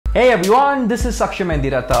Hey everyone, this is Saksham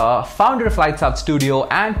Mendiratta, founder of Lights Out Studio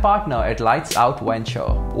and partner at Lights Out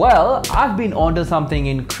Venture. Well, I've been onto something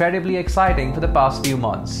incredibly exciting for the past few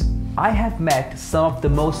months. I have met some of the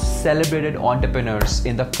most celebrated entrepreneurs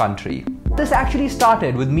in the country. This actually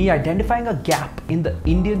started with me identifying a gap in the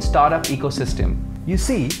Indian startup ecosystem. You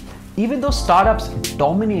see, even though startups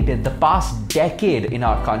dominated the past decade in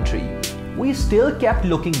our country, we still kept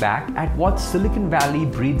looking back at what Silicon Valley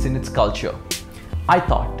breeds in its culture. I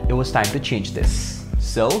thought it was time to change this.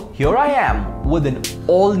 So here I am with an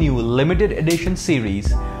all-new limited edition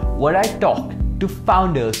series where I talk to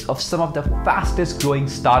founders of some of the fastest growing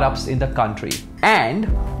startups in the country. And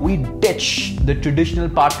we ditch the traditional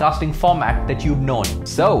podcasting format that you've known.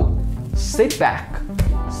 So sit back,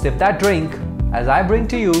 sip that drink as I bring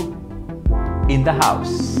to you In the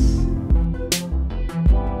House.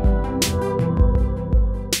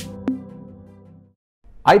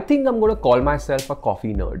 I think I'm going to call myself a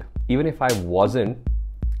coffee nerd. Even if I wasn't,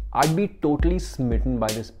 I'd be totally smitten by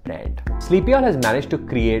this brand. Sleepy Owl has managed to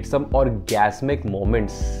create some orgasmic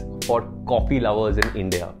moments for coffee lovers in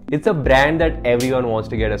India. It's a brand that everyone wants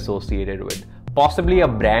to get associated with. Possibly a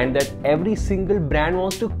brand that every single brand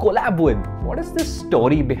wants to collab with. What is the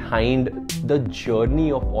story behind the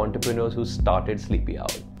journey of entrepreneurs who started Sleepy Owl?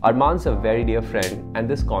 Arman's a very dear friend, and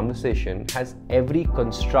this conversation has every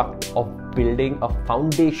construct of building a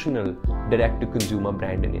foundational direct-to-consumer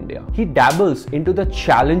brand in India. He dabbles into the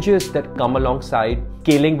challenges that come alongside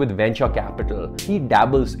scaling with venture capital. He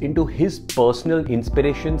dabbles into his personal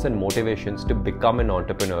inspirations and motivations to become an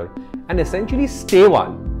entrepreneur and essentially stay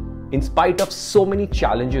one, in spite of so many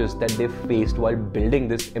challenges that they faced while building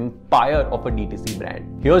this empire of a D2C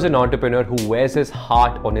brand. Here's an entrepreneur who wears his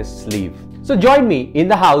heart on his sleeve. So join me in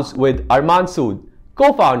the house with Arman Sood,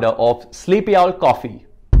 co-founder of Sleepy Owl Coffee.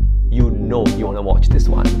 You know you want to watch this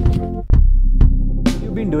one.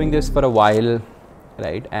 You've been doing this for a while,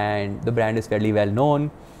 right? And the brand is fairly well known.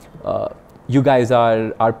 You guys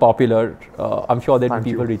are popular. I'm sure that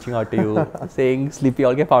people reaching out to you saying Sleepy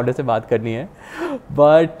Owl ke founder se baat karni hai.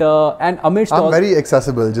 But and amidst I'm all, very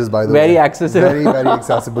accessible, just by the very way. accessible. Very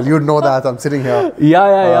accessible. You know that I'm sitting here.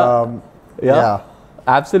 Yeah.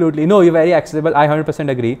 Absolutely. No, you're very accessible. I 100%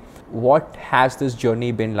 agree. What has this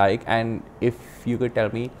journey been like? And if you could tell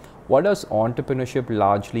me, what does entrepreneurship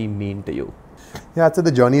largely mean to you? Yeah, so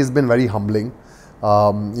the journey has been very humbling.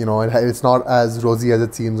 It's not as rosy as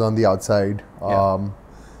it seems on the outside.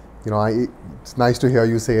 It's nice to hear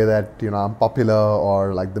you say that, I'm popular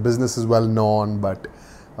or like the business is well known, but,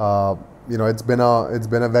 it's been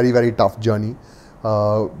a very, very tough journey.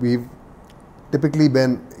 We've typically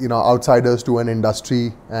been, outsiders to an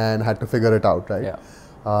industry and had to figure it out, right? Yeah.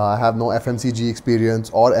 I have no FMCG experience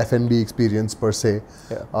or F&B experience per se.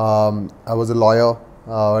 Yeah. I was a lawyer,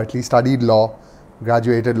 or at least studied law,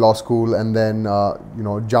 graduated law school, and then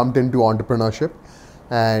jumped into entrepreneurship.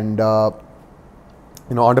 And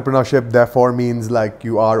entrepreneurship therefore means like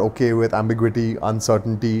you are okay with ambiguity,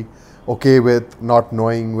 uncertainty, okay with not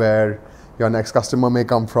knowing where your next customer may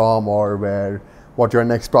come from, or what your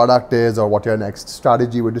next product is, or what your next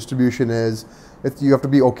strategy with distribution is. You have to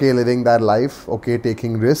be okay living that life, okay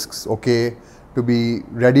taking risks, okay to be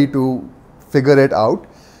ready to figure it out,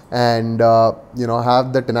 and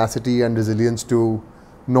have the tenacity and resilience to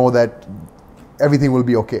know that everything will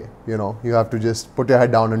be okay. You have to just put your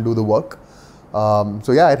head down and do the work.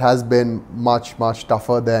 It has been much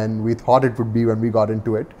tougher than we thought it would be when we got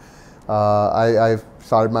into it. I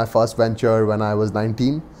started my first venture when I was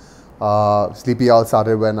 19. Sleepy Owl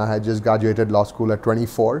started when I had just graduated law school at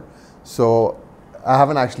 24. So I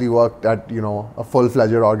haven't actually worked at a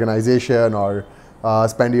full-fledged organization or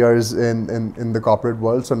spend years in the corporate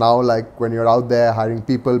world. So now, like, when you're out there hiring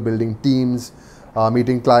people, building teams,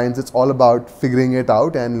 meeting clients, it's all about figuring it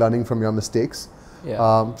out and learning from your mistakes.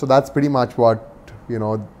 Yeah. So that's pretty much what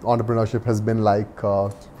entrepreneurship has been like.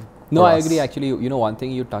 No, I agree. Actually, one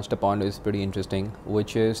thing you touched upon is pretty interesting,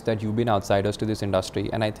 which is that you've been outsiders to this industry,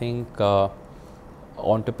 and I think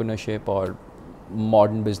entrepreneurship or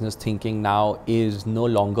modern business thinking now is no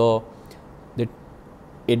longer that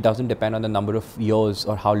it doesn't depend on the number of years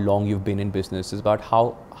or how long you've been in business. It's about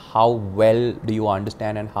how well do you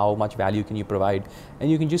understand and how much value can you provide,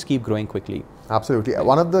 and you can just keep growing quickly. Absolutely. Right.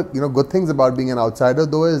 One of the good things about being an outsider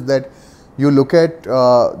though is that you look at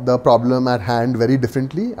the problem at hand very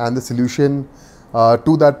differently, and the solution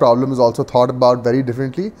to that problem is also thought about very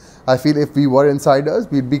differently. I feel if we were insiders,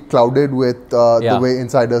 we'd be clouded with the way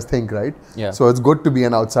insiders think, right? Yeah. So it's good to be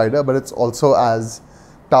an outsider, but it's also as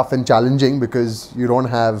tough and challenging because you don't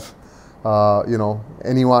have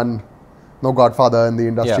anyone no godfather in the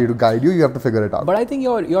industry to guide you. You have to figure it out. But I think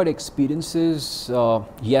your experiences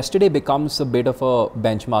yesterday becomes a bit of a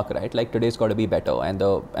benchmark, right? Like today's got to be better, and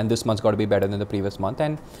this month's got to be better than the previous month,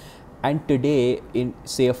 and today, in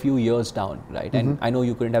say a few years down, right? And I know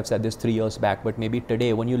you couldn't have said this 3 years back, but maybe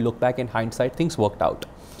today, when you look back in hindsight, things worked out.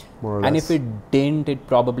 More or and less. if it didn't, it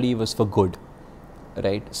probably was for good,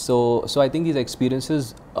 right? So I think these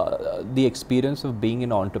experiences, the experience of being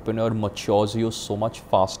an entrepreneur matures you so much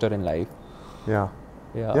faster in life. Yeah,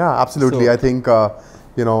 absolutely. So, I think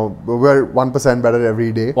we're 1% better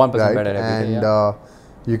every day. 1% right? better every day. And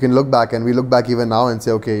you can look back, and we look back even now and say,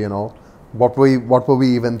 okay, what were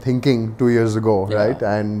we even thinking 2 years ago, right?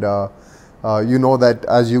 And you know that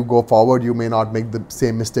as you go forward, you may not make the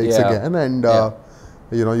same mistakes again, and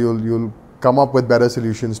you'll come up with better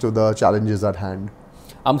solutions to the challenges at hand.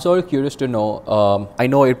 I'm sort of curious to know. I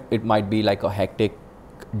know it might be like a hectic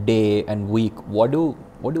day and week. What do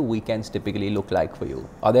weekends typically look like for you?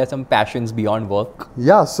 Are there some passions beyond work?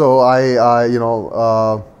 Yeah, so I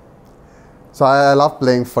love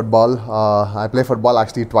playing football. I play football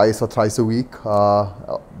actually twice or thrice a week.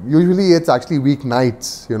 Usually it's actually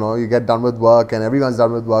weeknights. You get done with work and everyone's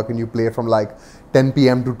done with work, and you play from like 10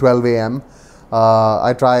 p.m. to 12 a.m.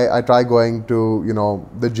 I try going to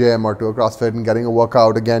the gym or to a CrossFit and getting a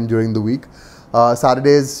workout again during the week.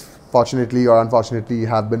 Saturdays, fortunately or unfortunately,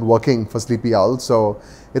 have been working for Sleepy Owl, so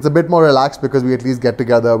it's a bit more relaxed because we at least get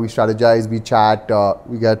together, we strategize, we chat,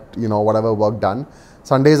 we get whatever work done.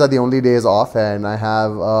 Sundays are the only days off, and I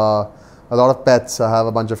have a lot of pets. I have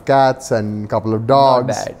a bunch of cats and a couple of dogs.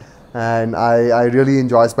 Not bad. And I really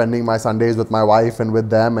enjoy spending my Sundays with my wife and with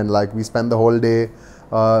them, and like we spend the whole day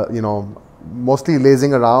mostly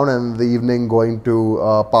lazing around, and the evening going to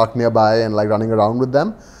a park nearby and like running around with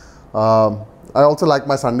them. I also like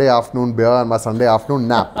my Sunday afternoon beer and my Sunday afternoon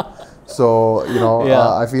nap. So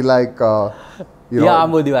I feel like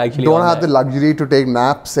I'm with you actually. Don't have the luxury to take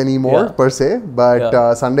naps anymore per se,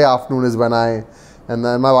 but Sunday afternoon is when and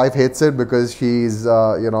then my wife hates it because she's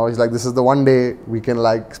she's like, this is the one day we can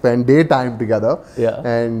like spend daytime together,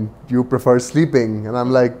 and you prefer sleeping, and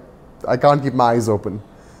I'm like, I can't keep my eyes open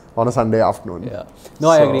on a Sunday afternoon.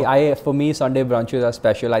 I agree. For me, Sunday brunches are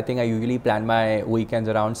special. I think I usually plan my weekends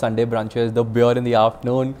around Sunday brunches, the beer in the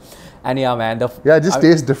afternoon, and it just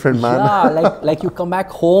tastes different, man. like you come back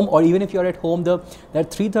home, or even if you're at home, that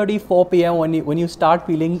 3:30, 4 p.m. when you start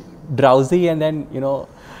feeling drowsy, and then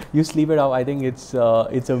you sleep it off. I think it's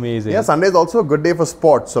amazing. Yeah, Sunday is also a good day for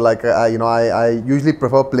sports. So like I usually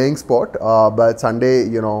prefer playing sport, but Sunday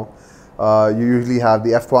you usually have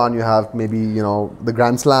the F1, you have maybe the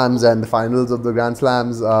Grand Slams and the finals of the Grand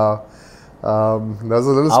Slams. There's a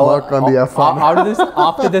little smirk on the F1.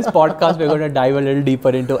 After this podcast, we're going to dive a little deeper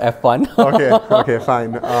into F1. Okay,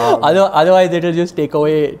 fine. Otherwise, it'll just take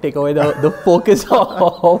away the focus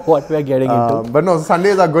of what we're getting into. But no,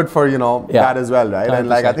 Sundays are good for that as well, right? 100%. And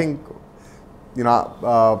like I think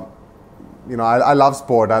I love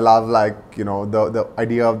sport. I love the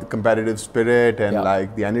idea of the competitive spirit and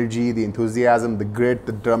like the energy, the enthusiasm, the grit,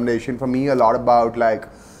 the determination. For me, a lot about like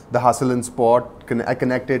the hustle in sport. I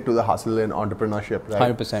connected to the hustle in entrepreneurship,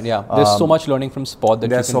 right? 100%, yeah. There's so much learning from sport that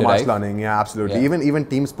there's you can derive. There's so much learning, yeah, absolutely. Yeah. Even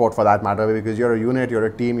team sport for that matter, because you're a unit, you're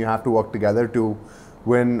a team, you have to work together to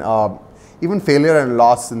win. Even failure and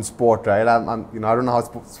loss in sport, right? I don't know how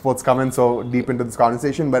sports come in so deep into this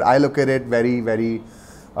conversation, but I look at it very, very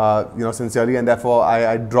sincerely, and therefore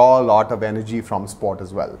I draw a lot of energy from sport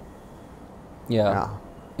as well. Yeah.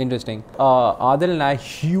 Interesting. Adil and I,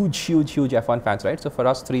 huge F1 fans, right? So for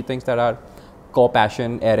us, three things that are core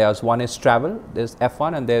passion areas. One is travel, there's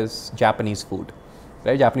F1, and there's Japanese food,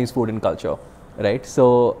 right? Japanese food and culture, right?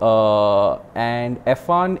 So, and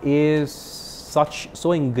F1 is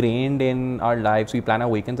so ingrained in our lives. We plan our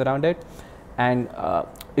weekends around it. And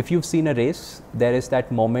if you've seen a race, there is that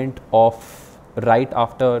moment of right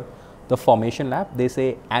after the formation lap, they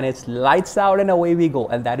say, and it's lights out and away we go.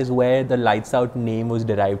 And that is where the lights out name was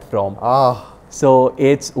derived from. So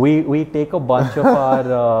it's, we take a bunch of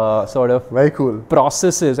our sort of very cool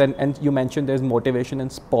processes, and you mentioned there's motivation in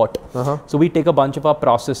sport. So we take a bunch of our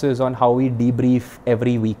processes on how we debrief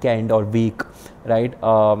every weekend or week, right?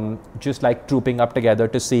 Just like trooping up together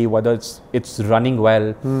to see whether it's running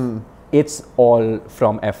well. It's all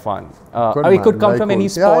from F1. It could come from any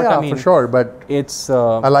sport. Yeah, I mean, for sure. But it's.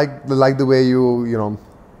 I like the way you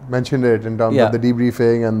mentioned it in terms of the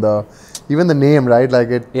debriefing and even the name, right? Like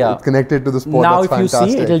it's connected to the sport. Now, that's if fantastic.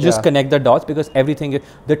 you see, it'll just connect the dots because everything.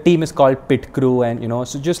 The team is called Pit Crew, and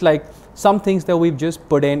so just like some things that we've just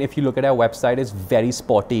put in. If you look at our website, it's very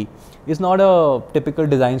sporty. It's not a typical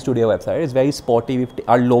design studio website. It's very sporty.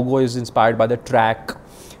 Our logo is inspired by the track.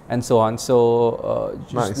 and so on. So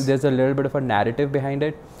Nice. there's a little bit of a narrative behind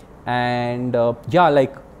it, and yeah,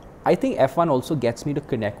 like I think F1 also gets me to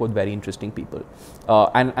connect with very interesting people,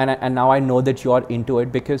 and now I know that you're into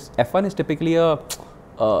it, because F1 is typically a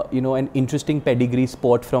an interesting pedigree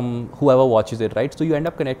sport from whoever watches it, right? So you end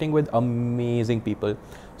up connecting with amazing people.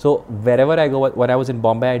 So wherever I go, when I was in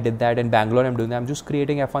Bombay, I did that. In Bangalore, I'm doing that. I'm just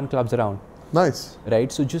creating F1 clubs around. Nice.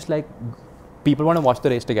 Right? So just like people want to watch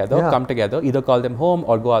the race together, Yeah. come together, either call them home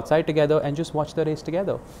or go outside together and just watch the race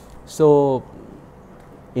together. So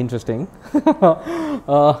interesting.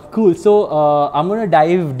 Cool. So I'm going to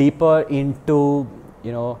dive deeper into,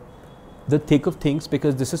 the thick of things,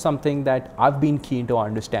 because this is something that I've been keen to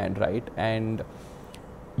understand, right? And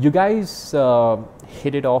you guys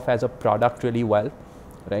hit it off as a product really well,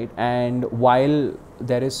 right? And while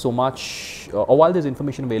there is so much, or while there's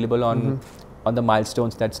information available on the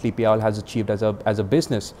milestones that Sleepy Owl has achieved as a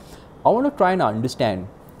business, I want to try and understand,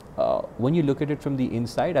 when you look at it from the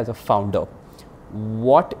inside as a founder,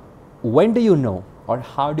 when do you know, or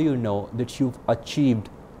how do you know that you've achieved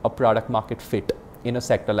a product market fit in a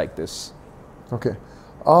sector like this? Okay.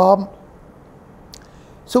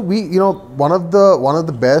 So we, one of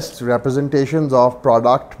the best representations of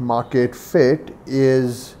product market fit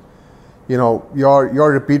is,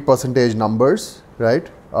 your repeat percentage numbers, right?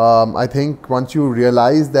 I think once you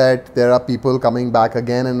realize that there are people coming back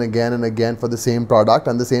again and again and again for the same product,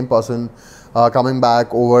 and the same person coming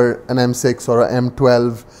back over an M6 or an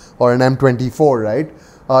M12 or an M24, right?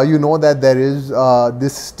 You know that there is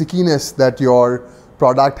this stickiness that your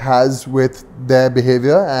product has with their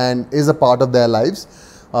behavior and is a part of their lives.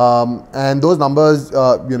 And those numbers,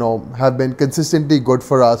 have been consistently good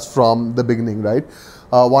for us from the beginning, right?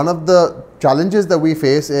 One of the challenges that we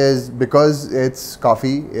face is, because it's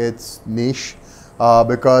coffee, it's niche,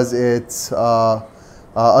 because it's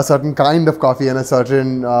a certain kind of coffee and a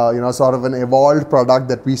certain, sort of an evolved product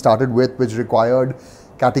that we started with, which required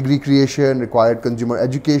category creation, required consumer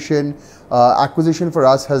education. Acquisition for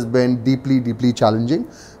us has been deeply, deeply challenging.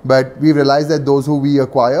 But we realized that those who we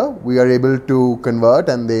acquire, we are able to convert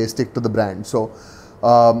and they stick to the brand. So,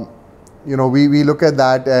 we look at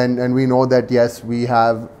that and we know that, yes, we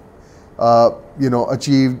have,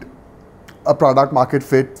 achieved a product market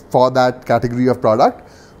fit for that category of product.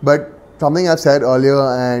 But something I've said earlier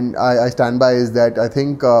and I stand by is that I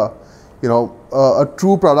think, a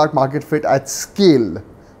true product market fit at scale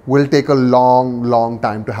will take a long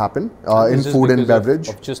time to happen in food and beverage.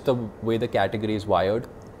 Of just the way the category is wired?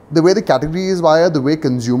 The way the category is wired, the way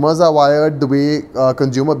consumers are wired, the way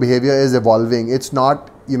consumer behavior is evolving. It's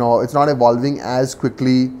not, it's not evolving as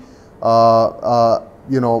quickly,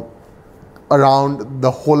 around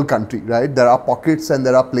the whole country, right? There are pockets and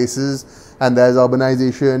there are places, and there's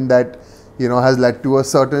urbanization that, has led to a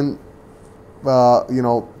certain,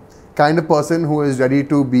 kind of person who is ready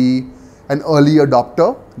to be an early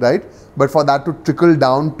adopter, right? But for that to trickle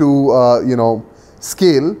down to,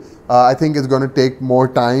 scale, I think it's going to take more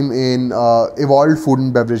time in evolved food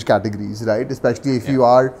and beverage categories, right? Especially if you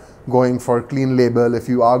are going for clean label, if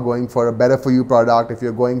you are going for a better for you product, if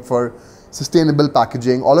you're going for sustainable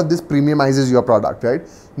packaging, all of this premiumizes your product, right?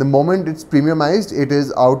 The moment it's premiumized, it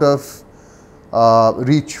is out of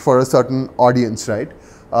reach for a certain audience, right?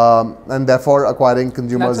 And therefore acquiring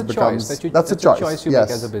consumers becomes that's a choice you make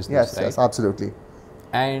as a business, right? Yes, absolutely.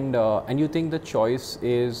 And you think the choice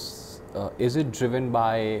is it driven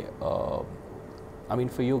by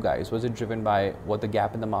for you guys, was it driven by what the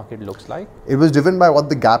gap in the market looks like? It was driven by what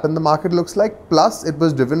the gap in the market looks like, plus it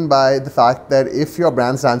was driven by the fact that if your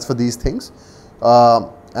brand stands for these things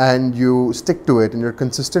and you stick to it and you're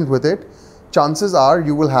consistent with it, chances are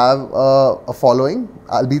you will have a following,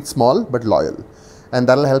 albeit small but loyal. And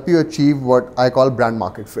that'll help you achieve what I call brand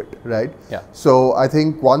market fit, right? Yeah. So I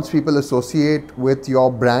think once people associate with your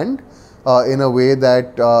brand in a way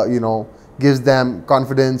that, gives them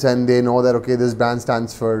confidence and they know that, okay, this brand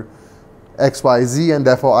stands for X, Y, Z and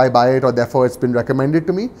therefore I buy it or therefore it's been recommended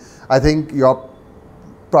to me, I think your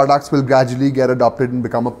products will gradually get adopted and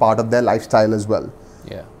become a part of their lifestyle as well.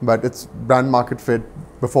 Yeah. But it's brand market fit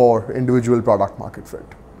before individual product market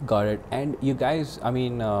fit. Got it. And you guys,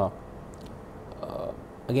 again,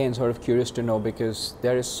 sort of curious to know, because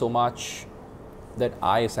there is so much that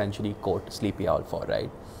I essentially quote Sleepy Owl for, right?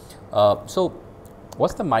 So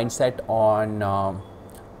what's the mindset on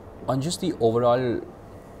just the overall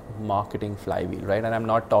marketing flywheel, right? And I'm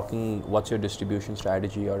not talking what's your distribution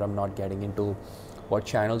strategy, or I'm not getting into what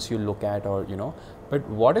channels you look at, or but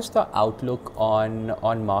what is the outlook on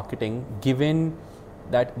marketing, given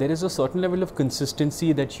that there is a certain level of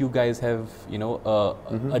consistency that you guys have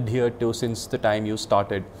adhered to since the time you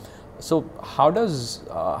started. So how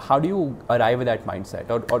do you arrive at that mindset,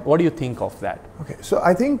 or what do you think of that? Okay, so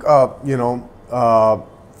I think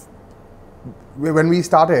when we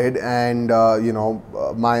started, and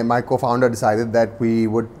my co-founder decided that we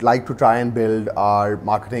would like to try and build our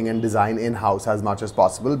marketing and design in-house as much as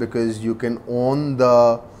possible, because you can own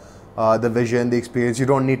the vision, the experience. You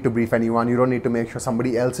don't need to brief anyone. You don't need to make sure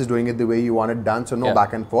somebody else is doing it the way you want it done. So no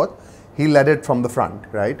back and forth. He led it from the front,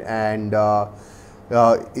 right? And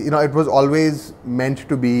it was always meant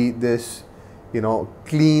to be this,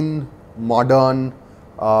 clean, modern,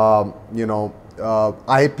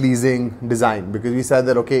 eye-pleasing design, because we said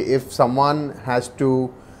that, okay, if someone has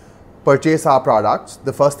to purchase our products,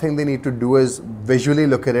 the first thing they need to do is visually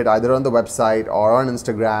look at it either on the website or on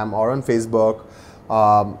Instagram or on Facebook,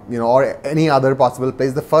 or any other possible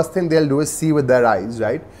place. The first thing they'll do is see with their eyes,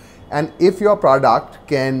 right? And if your product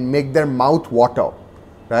can make their mouth water,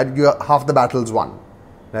 right, half the battle's won,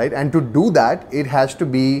 right? And to do that, it has to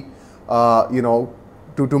be,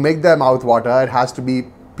 to make their mouth water, it has to be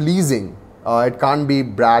pleasing. It can't be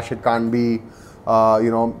brash. It can't be,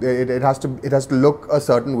 it has to look a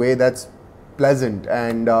certain way that's pleasant.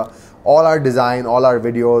 And all our design, all our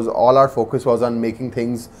videos, all our focus was on making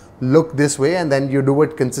things look this way, and then you do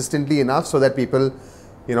it consistently enough so that people,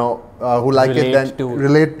 who like it, then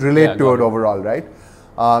relate to it overall, right?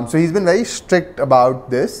 So he's been very strict about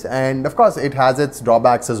this, and of course it has its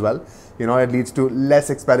drawbacks as well. It leads to less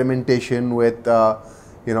experimentation with other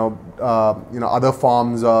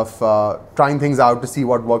forms of trying things out to see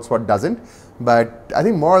what works, what doesn't. But I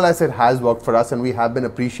think more or less it has worked for us, and we have been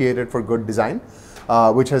appreciated for good design,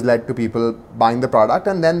 which has led to people buying the product.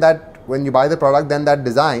 And then when you buy the product, then that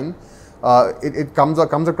design, it comes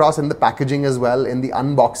across in the packaging as well, in the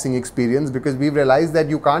unboxing experience, because we've realized that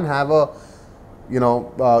you can't have a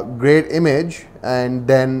great image and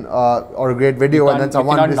then or a great video, and then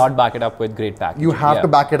someone not back it up with great packaging. You have to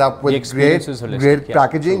back it up with great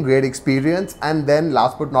packaging, great experience, and then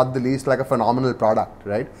last but not the least, like a phenomenal product,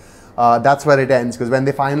 right? That's where it ends, because when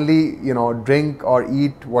they finally drink or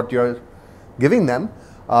eat what you're giving them,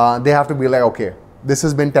 they have to be like, okay, this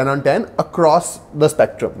has been 10 on 10 across the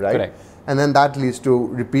spectrum, right? Correct. And then that leads to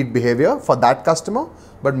repeat behavior for that customer,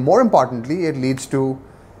 but more importantly, it leads to,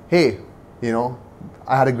 hey,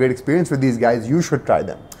 I had a great experience with these guys, you should try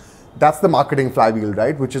them. That's the marketing flywheel,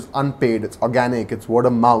 right? Which is unpaid, it's organic, it's word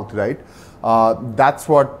of mouth, right? That's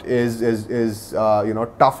what is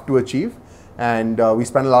tough to achieve, and we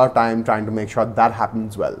spend a lot of time trying to make sure that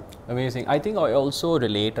happens well. Amazing. I think I also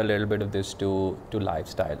relate a little bit of this to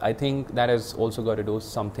lifestyle. I think that has also got to do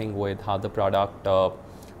something with how the product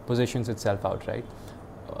positions itself out, right?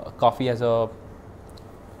 Coffee as a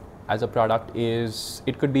product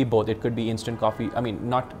it could be both. It could be instant coffee. I mean,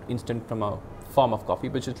 not instant from a form of coffee,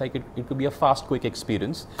 but it's like it could be a fast, quick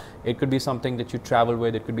experience. It could be something that you travel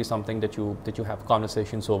with. It could be something that you have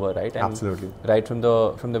conversations over, right? And absolutely. Right from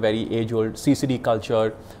the very age-old CCD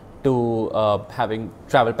culture to having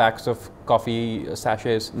travel packs of coffee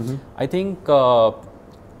sachets. Mm-hmm. I think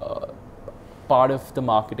part of the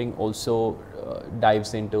marketing also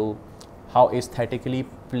dives into how aesthetically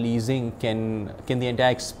pleasing can the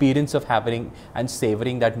entire experience of having and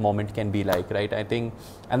savoring that moment can be like, right? I think,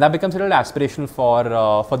 and that becomes a little aspirational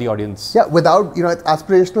for the audience. Yeah, without it's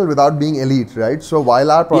aspirational without being elite, right? So while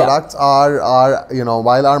our products are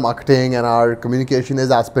while our marketing and our communication is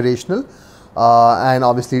aspirational, and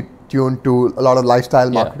obviously tuned to a lot of lifestyle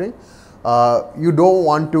marketing, you don't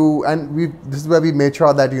want to, and this is where we made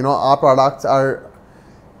sure that our products are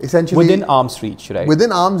essentially within arm's reach, right?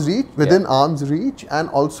 Within arm's reach, and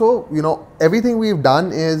also everything we've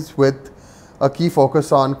done is with a key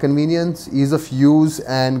focus on convenience, ease of use,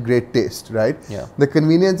 and great taste, right? Yeah. The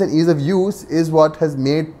convenience and ease of use is what has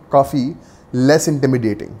made coffee less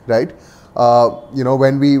intimidating, right?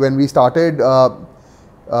 When we started,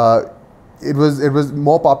 it was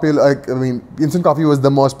more popular. Instant coffee was the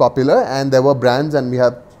most popular, and there were brands, and we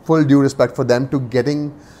have full due respect for them, to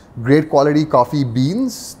getting great quality coffee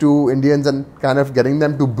beans to Indians and kind of getting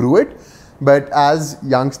them to brew it. But as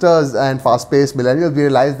youngsters and fast-paced millennials, we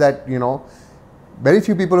realized that very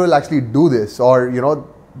few people will actually do this, or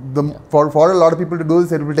for a lot of people to do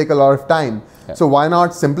this, it will take a lot of time. Yeah. So why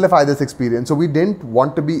not simplify this experience? So we didn't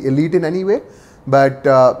want to be elite in any way, but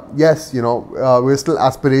yes, we're still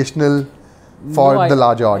aspirational for the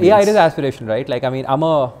larger audience. Yeah, it is aspirational, right? Like, I mean, I'm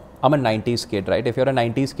a 90s kid, right? If you're a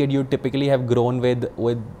 90s kid, you typically have grown with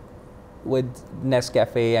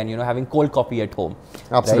Nescafe and having cold coffee at home.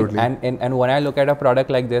 Absolutely. Right? And when I look at a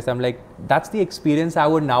product like this, I'm like, that's the experience I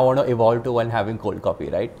would now want to evolve to when having cold coffee,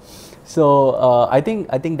 right? So I think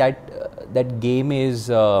that game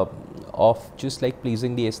is of just like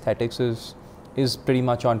pleasing the aesthetics is pretty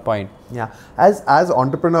much on point. Yeah, as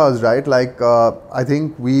entrepreneurs, right? Like I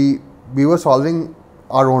think we were solving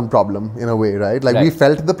our own problem in a way, right? Like we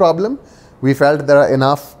felt the problem, we felt there are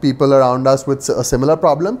enough people around us with a similar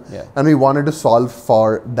problem, and we wanted to solve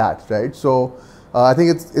for that, right? So I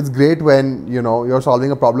think it's great when you're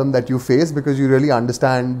solving a problem that you face because you really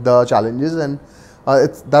understand the challenges, and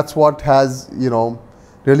that's what has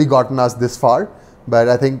really gotten us this far. But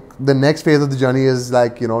I think the next phase of the journey is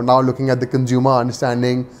like, now looking at the consumer,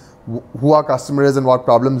 understanding who our customer is and what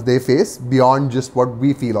problems they face beyond just what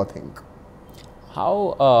we feel or think.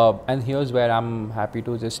 How, and here's where I'm happy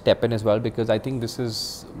to just step in as well, because I think this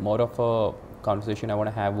is more of a conversation I want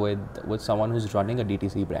to have with someone who's running a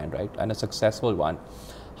D2C brand, right? And a successful one.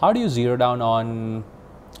 How do you zero down on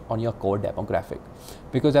your core demographic?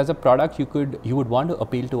 Because as a product, you would want to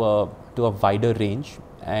appeal to a wider range,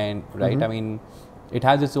 and I mean, it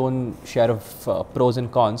has its own share of pros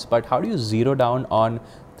and cons, but how do you zero down on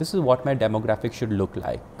this is what my demographic should look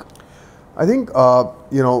like? I think,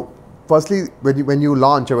 firstly, when you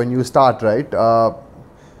launch or when you start, right,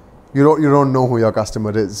 you don't know who your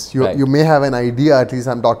customer is. You may have an idea, at least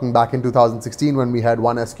I'm talking back in 2016 when we had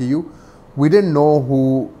one SKU. We didn't know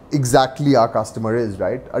who exactly our customer is,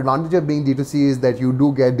 right? Advantage of being D2C is that you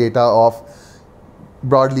do get data of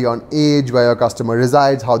broadly on age, where your customer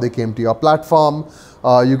resides, how they came to your platform.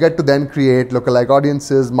 You get to then create lookalike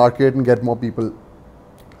audiences, market, and get more people.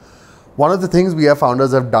 One of the things we as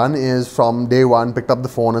founders have done is from day one picked up the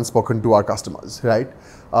phone and spoken to our customers, right?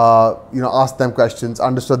 Asked them questions,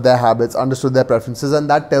 understood their habits, understood their preferences, and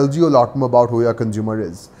that tells you a lot more about who your consumer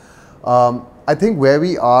is. I think where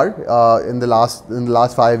we are in the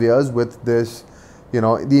last 5 years with this,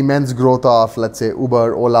 the immense growth of, let's say,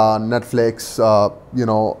 Uber, Ola, Netflix,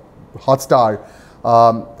 Hotstar,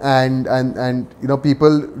 and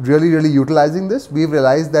people really utilizing this, we've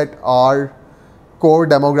realized that our core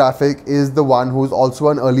demographic is the one who's also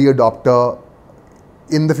an early adopter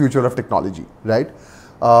in the future of technology, right?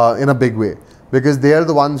 In a big way, because they are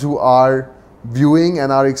the ones who are viewing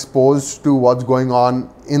and are exposed to what's going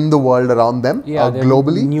on in the world around them,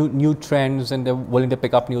 globally. New trends, and they're willing to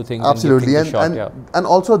pick up new things. Absolutely, and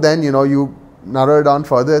also then you narrow it down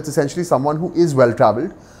further. It's essentially someone who is well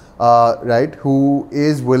traveled, right? Who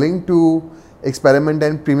is willing to experiment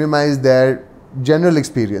and premiumize their general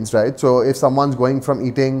experience, right? So if someone's going from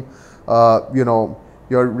eating,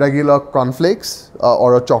 your regular cornflakes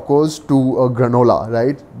or a chocos to a granola,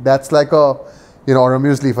 right? That's like a, or a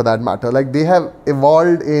muesli for that matter. Like they have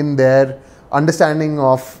evolved in their understanding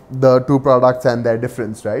of the two products and their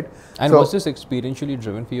difference, right? And was this experientially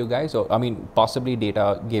driven for you guys? Or, I mean, possibly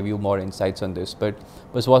data gave you more insights on this, but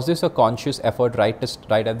was this a conscious effort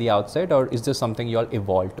right at the outset, or is this something you all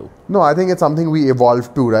evolved to? No, I think it's something we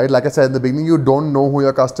evolved to, right? Like I said in the beginning, you don't know who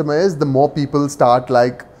your customer is. The more people start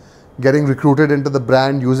like getting recruited into the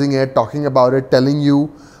brand, using it, talking about it, telling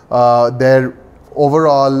you their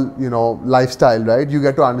overall, lifestyle, right? You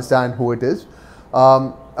get to understand who it is.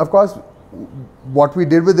 Of course, what we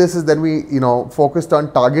did with this is then we, focused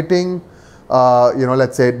on targeting,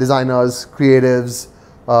 let's say designers, creatives,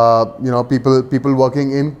 people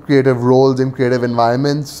working in creative roles, in creative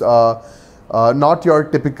environments, not your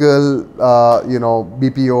typical,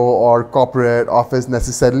 BPO or corporate office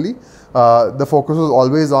necessarily. The focus was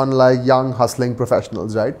always on like young hustling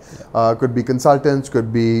professionals, right? Could be consultants,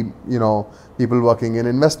 could be, people working in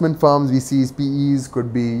investment firms, VCs, PEs,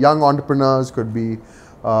 could be young entrepreneurs, could be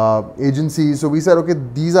agencies. So we said, okay,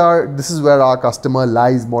 this is where our customer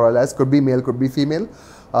lies more or less. Could be male, could be female,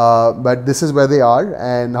 but this is where they are,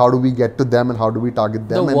 and how do we get to them and how do we target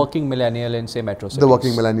them? The working millennial in, say, metro cities. The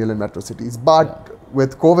working millennial in metro cities. But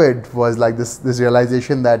with COVID was like this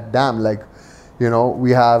realization that, damn, like,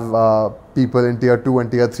 we have people in tier 2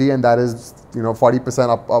 and tier 3, and that is,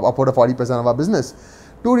 40%, upward of 40% of our business.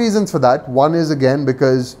 Two reasons for that. One is, again,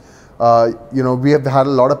 because we have had a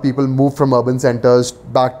lot of people move from urban centers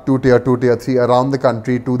back to tier 2, tier 3 around the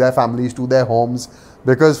country to their families, to their homes,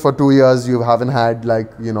 because for 2 years you haven't had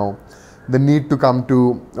like, the need to come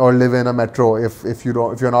to or live in a metro if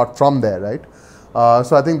you're not from there, right?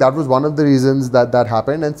 So I think that was one of the reasons that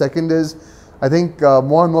happened. And second is, I think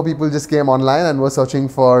more and more people just came online and were searching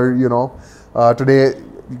for, today,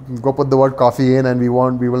 go put the word coffee in and we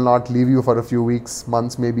will not leave you for a few weeks,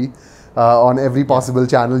 months maybe. On every possible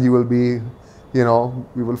channel, you will be,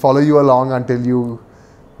 we will follow you along until you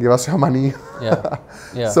give us your money.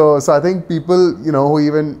 So I think people, who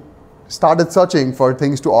even started searching for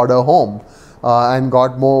things to order home and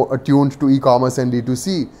got more attuned to e-commerce and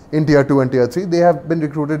D2C in tier 2 and tier 3, they have been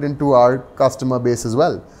recruited into our customer base as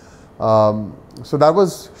well. So that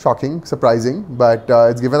was shocking, surprising, but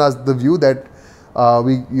it's given us the view that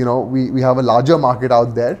we have a larger market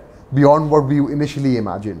out there beyond what we initially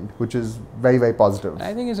imagined, which is very, very positive.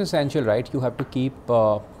 I think it's essential, right? You have to keep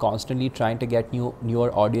constantly trying to get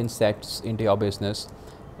newer audience sets into your business.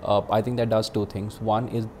 I think that does two things. One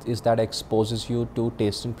is that exposes you to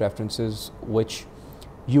tastes and preferences which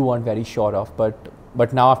you weren't very sure of,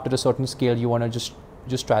 but now after a certain scale, you want to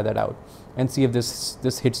just try that out and see if this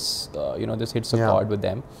hits this hits a chord with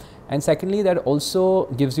them. And secondly, that also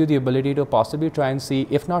gives you the ability to possibly try and see,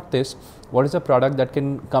 if not this, what is a product that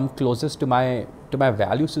can come closest to my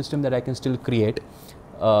value system that I can still create,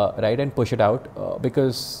 right, and push it out,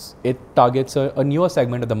 because it targets a newer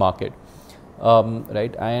segment of the market,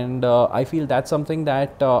 right? And I feel that's something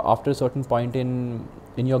that after a certain point in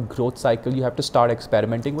your growth cycle, you have to start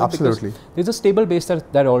experimenting with. Absolutely. Because there's a stable base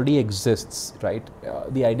that already exists, right?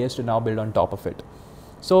 The idea is to now build on top of it.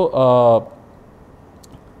 So,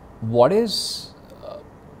 what is,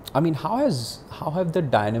 how have the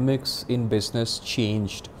dynamics in business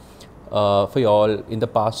changed for you all in the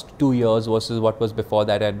past 2 years versus what was before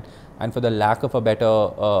that, and for the lack of a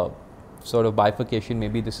better sort of bifurcation,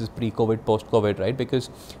 maybe this is pre-COVID, post-COVID, right?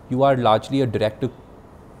 Because you are largely a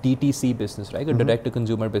DTC business, right? A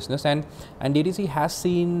direct-to-consumer business, and DTC has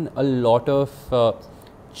seen a lot of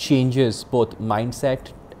changes, both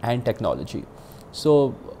mindset and technology.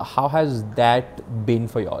 So how has that been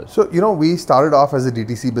for you all? So, we started off as a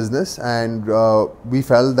DTC business, and we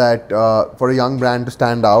felt that for a young brand to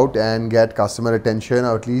stand out and get customer attention,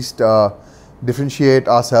 or at least differentiate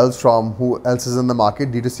ourselves from who else is in the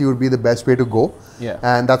market, D2C would be the best way to go. Yeah.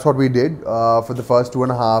 And that's what we did for the first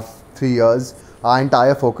 2.5, 3 years. Our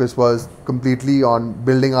entire focus was completely on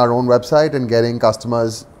building our own website and getting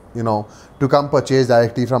customers, to come purchase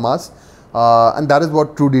directly from us. And that is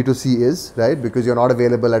what true D2C is, right? Because you're not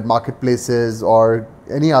available at marketplaces or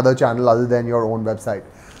any other channel other than your own website.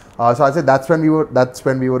 So I said that's when we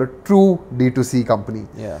were a true D2C company.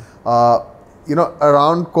 Yeah.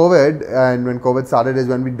 Around COVID, and when COVID started, is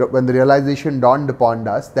when the realization dawned upon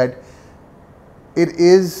us that it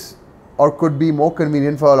is or could be more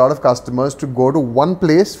convenient for a lot of customers to go to one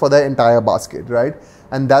place for their entire basket, right?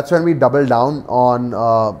 And that's when we doubled down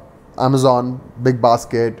on Amazon, Big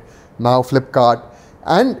Basket, now Flipkart,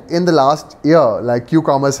 and in the last year, like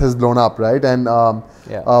Q-commerce has blown up, right? And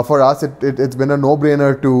for us, it's been a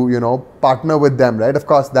no-brainer to partner with them, right? Of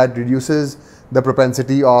course, that reduces the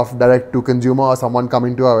propensity of direct to consumer or someone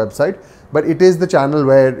coming to our website, but it is the channel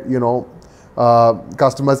where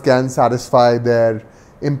customers can satisfy their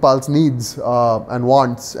impulse needs and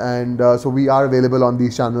wants, and so we are available on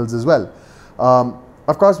these channels as well.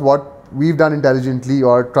 Of course, what we've done intelligently,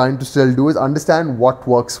 or trying to still do, is understand what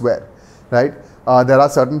works where, right? There are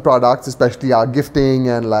certain products, especially our gifting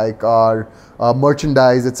and like our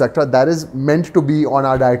merchandise, etc., that is meant to be on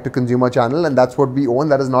our direct-to-consumer channel, and that's what we own.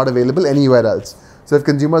 That is not available anywhere else. So if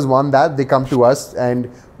consumers want that, they come to us, and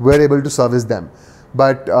we're able to service them.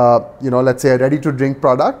 But let's say a ready-to-drink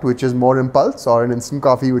product, which is more impulse, or an instant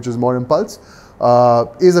coffee, which is more impulse,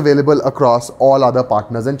 is available across all other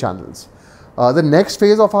partners and channels. The next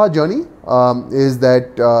phase of our journey is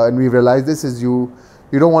that, and we realized this, is you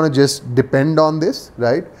don't want to just depend on this,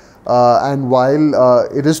 right? And while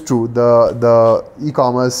it is true, the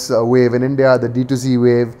e-commerce wave in India, the D2C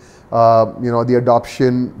wave, the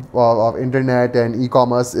adoption of internet and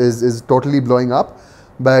e-commerce is totally blowing up,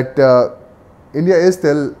 but India is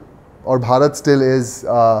still, or Bharat still is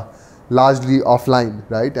largely offline,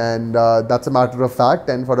 right? And that's a matter of fact.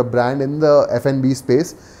 And for a brand in the F&B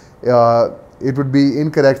space, it would be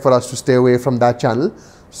incorrect for us to stay away from that channel.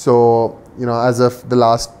 So, as of the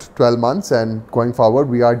last 12 months and going forward,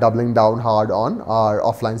 we are doubling down hard on our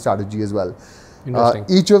offline strategy as well.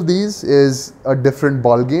 Each of these is a different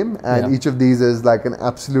ball game, and each of these is like an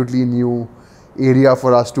absolutely new area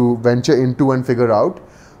for us to venture into and figure out.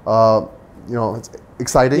 It's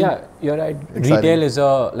exciting. Yeah, you're right. Exciting. Retail is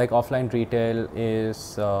offline retail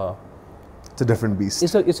is it's a different beast.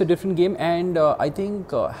 It's a different game, and I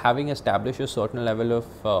think having established a certain level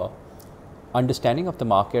of understanding of the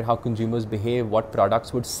market, how consumers behave, what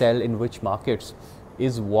products would sell in which markets,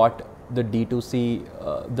 is what the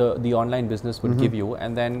D2C, the online business would give you,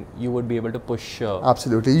 and then you would be able to push.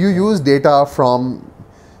 Absolutely, you use data from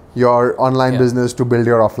your online business to build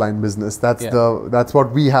your offline business. That's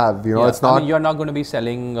what we have. It's not. You're not going to be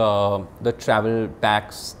selling the travel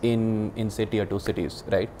packs in say tier 2 cities,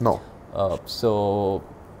 right? No. So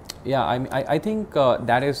Yeah, I think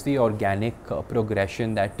that is the organic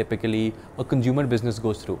progression that typically a consumer business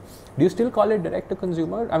goes through. Do you still call it direct to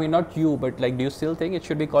consumer? I mean, not you, but like, do you still think it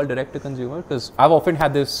should be called direct to consumer? Because I've often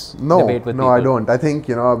had this debate with people. No, I don't. I think,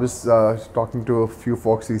 I was talking to a few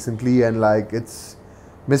folks recently, and like it's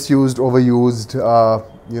misused, overused,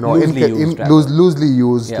 loosely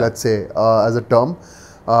used, let's say, as a term.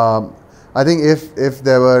 I think if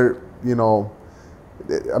there were,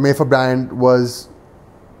 I mean, if a brand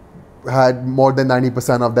had more than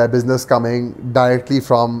 90% of their business coming directly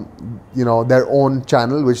from, their own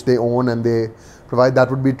channel, which they own and they provide, that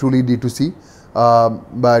would be truly D2C.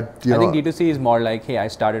 But I think D2C is more like, hey, I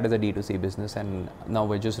started as a D2C business and now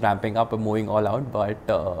we're just ramping up and moving all out. But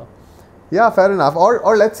yeah, fair enough.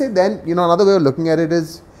 Or let's say then, another way of looking at it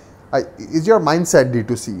is your mindset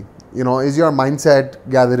D2C? Is your mindset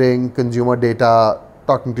gathering consumer data,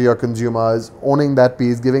 talking to your consumers, owning that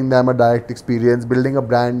piece, giving them a direct experience, building a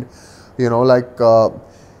brand? You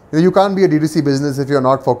can't be a D2C business if you're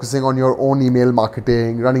not focusing on your own email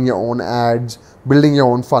marketing, running your own ads, building your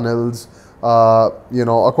own funnels,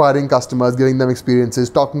 acquiring customers, giving them experiences,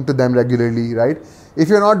 talking to them regularly, right? If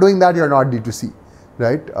you're not doing that, you're not D2C,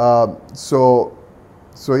 right? So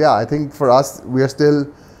yeah, I think for us, we are still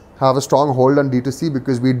have a strong hold on D2C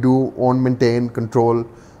because we do own, maintain, control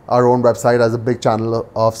our own website as a big channel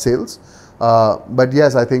of sales. But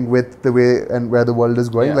yes, I think with the way and where the world is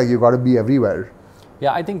going, like you got to be everywhere.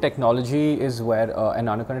 Yeah, I think technology is where an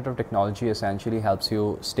undercurrent of technology essentially helps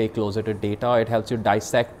you stay closer to data. It helps you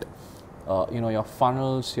dissect, your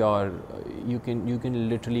funnels. You can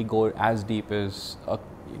literally go as deep as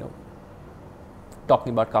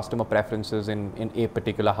talking about customer preferences in a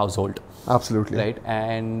particular household. Absolutely. Right,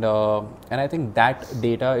 and I think that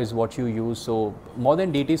data is what you use. So more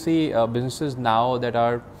than DTC, businesses now that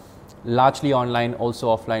are largely online, also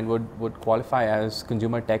offline, would qualify as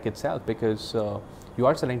consumer tech itself, because you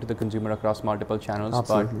are selling to the consumer across multiple channels.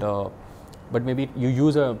 Absolutely. But maybe you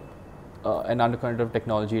use an undercurrent of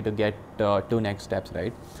technology to get to next steps,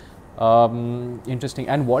 right? Interesting.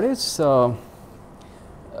 And what is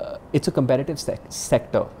it's a competitive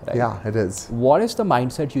sector, right? Yeah, it is. What is the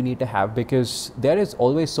mindset you need to have? Because there is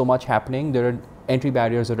always so much happening. There are entry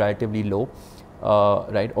barriers are relatively low,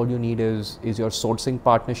 right? All you need is your sourcing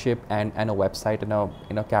partnership and a website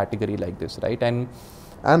in a category like this, right? And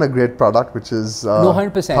a great product, which is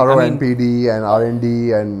 100%. thorough NPD and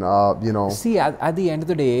R&D and See, at the end of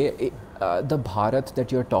the day, the Bharat that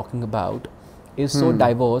you're talking about is so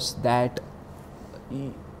diverse that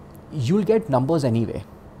you'll get numbers anyway,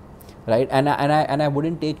 right? And I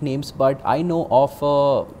wouldn't take names, but I know of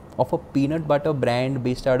a peanut butter brand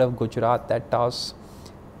based out of Gujarat that does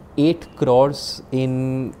 8 crores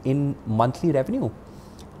in monthly revenue.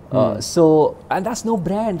 So, and that's no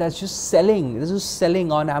brand, that's just selling. This is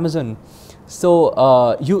selling on Amazon. So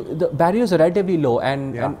the barriers are relatively low,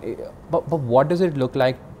 but what does it look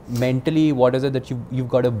like mentally? What is it that you've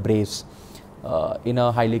got to brace in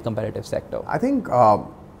a highly competitive sector? I think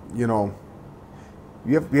you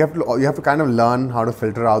have to kind of learn how to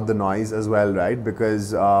filter out the noise as well, right?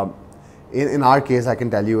 Because in our case, I can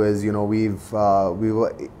tell you is we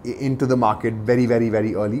were into the market very, very,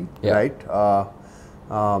 very early, right?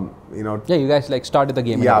 You guys like started the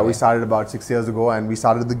game. Yeah, anyway. We started about 6 years ago, and we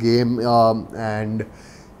started the game. And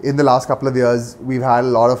in the last couple of years, we've had a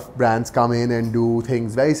lot of brands come in and do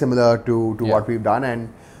things very similar to what we've done, and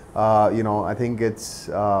I think it's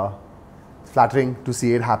flattering to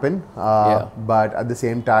see it happen. But at the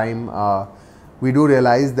same time, we do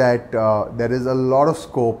realize that there is a lot of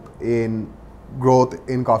scope in growth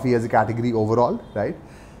in coffee as a category overall, right?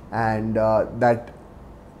 And that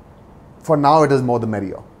for now it is more the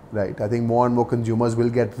merrier, right? I think more and more consumers will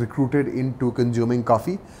get recruited into consuming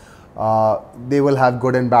coffee. They will have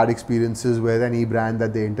good and bad experiences with any brand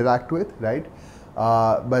that they interact with, right?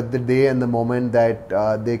 But the day and the moment that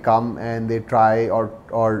they come and they try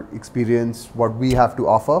or experience what we have to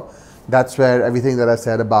offer, that's where everything that I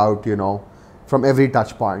said about, from every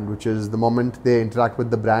touch point, which is the moment they interact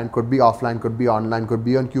with the brand, could be offline, could be online, could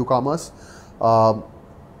be on Q-commerce,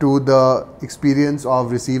 to the experience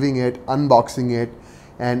of receiving it, unboxing it,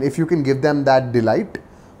 and if you can give them that delight,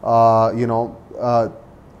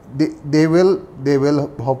 they will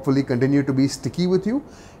hopefully continue to be sticky with you.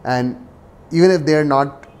 And even if they're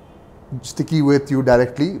not sticky with you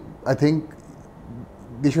directly, I think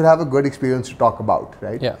they should have a good experience to talk about,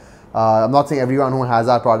 right? Yeah. I'm not saying everyone who has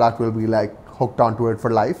our product will be like hooked onto it for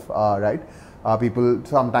life, right? People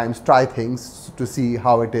sometimes try things to see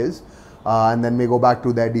how it is, and then may go back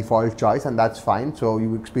to their default choice, and that's fine. So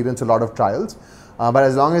you experience a lot of trials, but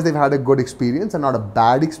as long as they've had a good experience and not a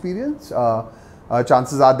bad experience,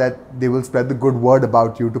 chances are that they will spread the good word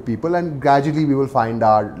about you to people, and gradually we will find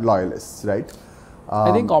our loyalists, right?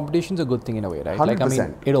 I think competition is a good thing in a way, right? 100%. Like, I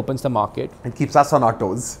mean, it opens the market. It keeps us on our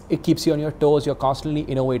toes. It keeps you on your toes. You're constantly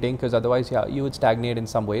innovating, because otherwise, yeah, you would stagnate in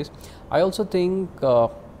some ways. I also think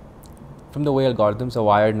from the way algorithms are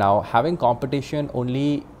wired now, having competition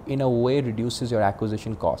only in a way reduces your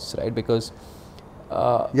acquisition costs, right? Because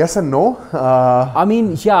yes and no. I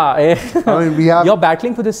mean, yeah. I mean, we have. You're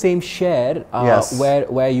battling for the same share, Yes.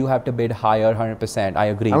 where you have to bid higher, 100%. I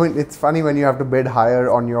agree. I mean, it's funny when you have to bid higher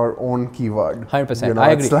on your own keyword. 100%. You know,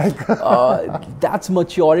 I agree. it's like that's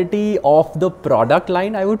maturity of the product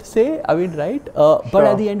line, I would say. I mean, right? But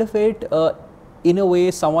at the end of it, in a way,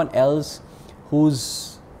 someone else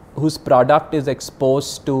whose product is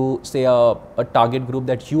exposed to, say, a target group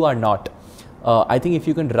that you are not. I think if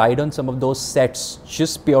you can ride on some of those sets,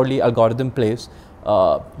 just purely algorithm plays,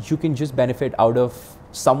 you can just benefit out of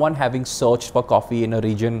someone having searched for coffee in a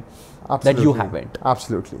region that you haven't.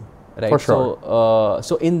 Absolutely. Right. For sure.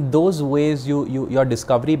 So in those ways, your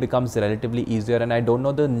discovery becomes relatively easier, and I don't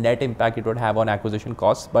know the net impact it would have on acquisition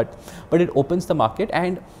costs, but it opens the market.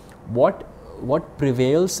 And what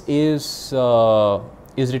prevails is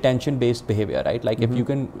retention-based behavior, right? Like, if you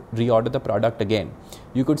can reorder the product again,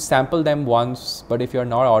 you could sample them once, but if you're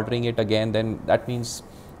not ordering it again, then that means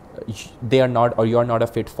they are not, or you're not a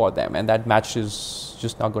fit for them, and that match is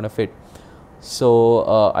just not going to fit. So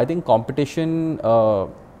I think competition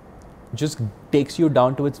just takes you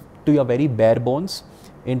down to your very bare bones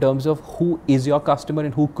in terms of who is your customer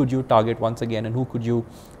and who could you target once again, and who could you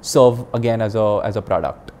serve again as a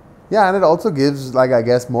product. Yeah, and it also gives, like, I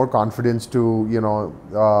guess, more confidence to, you know,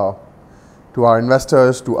 to our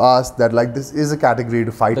investors, to us, that like this is a category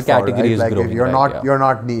to fight for. The category right? is like, growing, if you're right, not, you're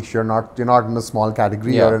not niche. You're not in a small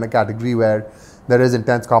category. You're in a category where there is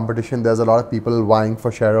intense competition. There's a lot of people vying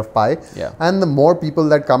for share of pie. Yeah. And the more people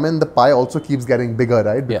that come in, the pie also keeps getting bigger,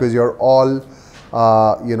 right? Because you're all,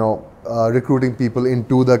 recruiting people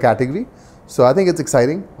into the category. So I think it's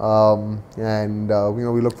exciting, and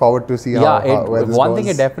we look forward to see where this one goes. thing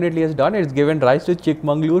it definitely has done, it's given rise to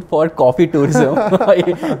Chikmagalur for coffee tourism,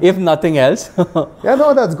 if nothing else. Yeah,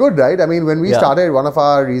 no, that's good, right? I mean, when we started, one of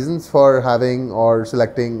our reasons for having or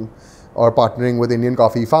selecting or partnering with Indian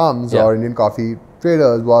coffee farms or Indian coffee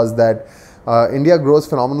traders was that India grows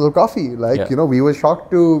phenomenal coffee. Like, we were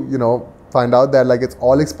shocked to, find out that like it's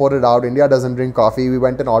all exported out. India doesn't drink coffee. We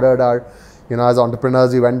went and ordered our, as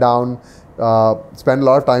entrepreneurs, we went down, spent a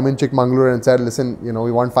lot of time in Chikmagalur and said, listen, we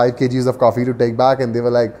want 5 kgs of coffee to take back. And they were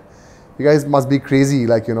like, you guys must be crazy.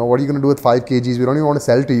 Like, what are you going to do with 5 kgs? We don't even want to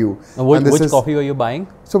sell to you. Which coffee were you buying?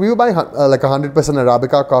 So we were buying like 100%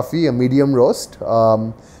 Arabica coffee, a medium roast.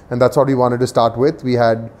 And that's what we wanted to start with. We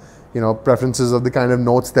had, preferences of the kind of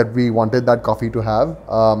notes that we wanted that coffee to have.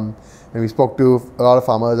 And we spoke to a lot of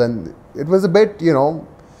farmers, and it was a bit,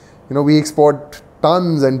 we export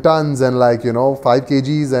tons and tons and like, 5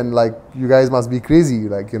 kgs and like, you guys must be crazy.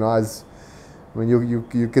 Like,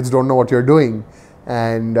 you kids don't know what you're doing.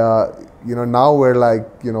 And, now we're like,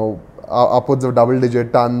 upwards of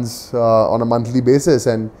double-digit tons on a monthly basis.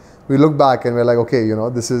 And we look back and we're like, okay,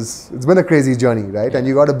 it's been a crazy journey, right? Yeah. And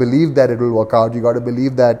you got to believe that it will work out. You got to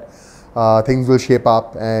believe that things will shape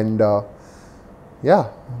up. And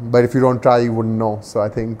but if you don't try, you wouldn't know. So I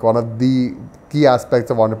think one of the key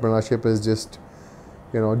aspects of entrepreneurship is just,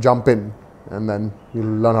 jump in and then you'll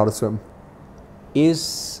learn how to swim.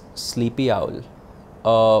 Is Sleepy Owl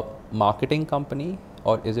a marketing company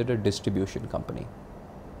or is it a distribution company?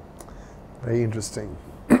 Very interesting.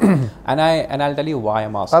 And I'll tell you why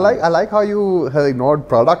I'm asking. I like how you have ignored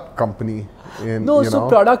product company. So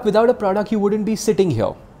product, without a product, you wouldn't be sitting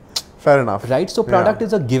here. Fair enough. Right? So product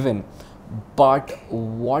is a given. But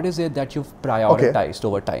what is it that you've prioritized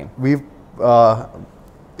over time? We've,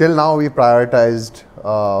 till now we've prioritized,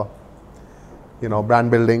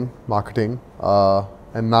 brand building, marketing.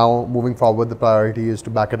 And now moving forward, the priority is to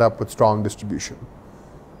back it up with strong distribution.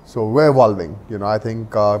 So we're evolving. I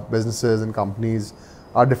think businesses and companies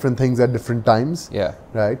are different things at different times. Yeah.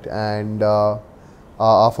 Right. And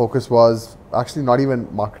our focus was actually not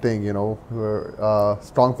even marketing. We're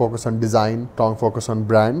strong focus on design, strong focus on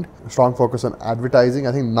brand, strong focus on advertising.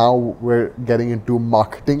 I think now we're getting into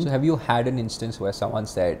marketing. So have you had an instance where someone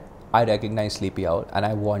said, I recognize Sleepy Owl and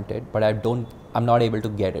I want it, but I'm not able to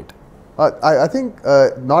get it? I think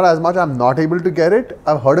not as much I'm not able to get it.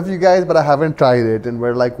 I've heard of you guys, but I haven't tried it. And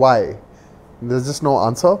we're like, why? There's just no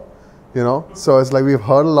answer, So it's like we've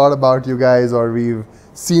heard a lot about you guys or we've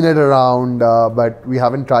seen it around, but we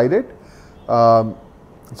haven't tried it.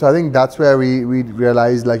 So I think that's where we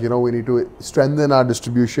realized like, we need to strengthen our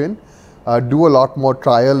distribution do a lot more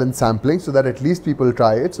trial and sampling so that at least people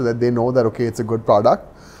try it, so that they know that, okay, it's a good product.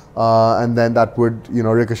 And then that would,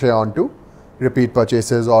 ricochet onto repeat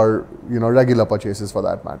purchases or, regular purchases for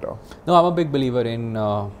that matter. No, I'm a big believer in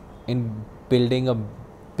building a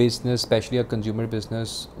business, especially a consumer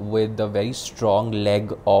business, with a very strong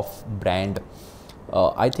leg of brand.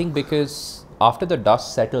 I think because after the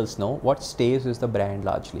dust settles, what stays is the brand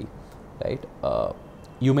largely, right?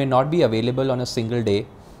 You may not be available on a single day,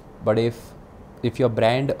 but if your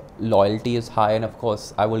brand loyalty is high, and of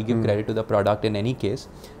course I will give credit to the product in any case,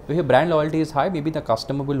 if your brand loyalty is high, maybe the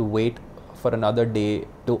customer will wait for another day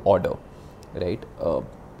to order, right?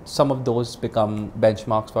 Some of those become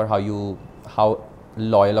benchmarks for how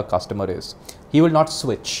loyal a customer is. He will not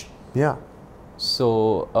switch. Yeah.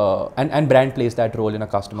 So and brand plays that role in a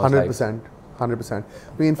customer's life. 100%.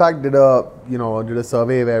 We in fact did a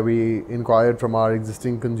survey where we inquired from our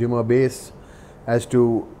existing consumer base as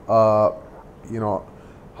to how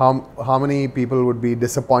many people would be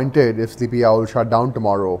disappointed if Sleepy Owl shut down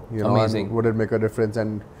tomorrow. Amazing. And would it make a difference?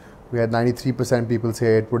 And we had 93% people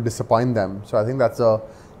say it would disappoint them. So I think that's a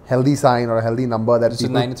healthy sign or a healthy number that this is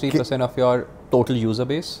 93% of your total user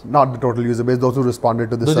base? Not the total user base, those who responded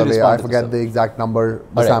to the survey. I forget the exact number,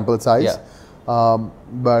 the sample size. Yeah.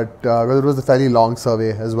 But it was a fairly long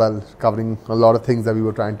survey as well, covering a lot of things that we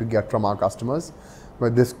were trying to get from our customers.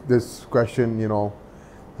 But this question,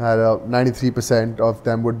 had 93% of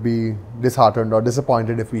them would be disheartened or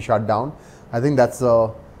disappointed if we shut down. I think that's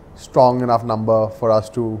a strong enough number for us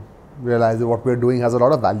to realize that what we're doing has a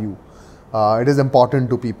lot of value. It is important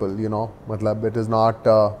to people, it is not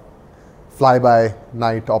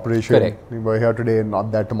fly-by-night operation. Correct. We're here today and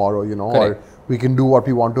not there tomorrow, Correct. or we can do what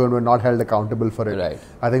we want to and we're not held accountable for it. Right.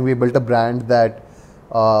 I think we built a brand that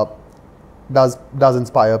does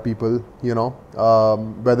inspire people,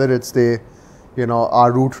 whether it's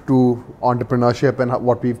our route to entrepreneurship and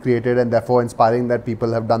what we've created, and therefore inspiring that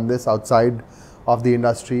people have done this outside of the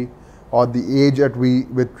industry, or the age at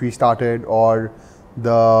which we started, or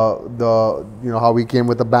the how we came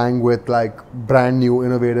with a bang with like brand new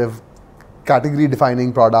innovative category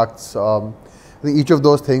defining products. I think each of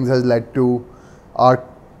those things has led to our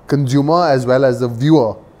consumer as well as the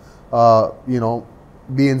viewer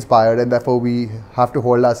be inspired, and therefore we have to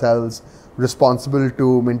hold ourselves responsible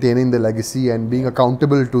to maintaining the legacy and being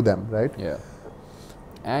accountable to them, right? Yeah.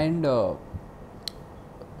 And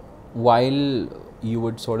while you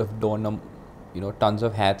would sort of don tons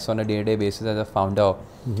of hats on a day-to-day basis as a founder,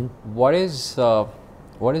 what is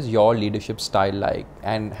your leadership style like,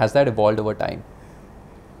 and has that evolved over time?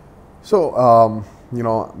 So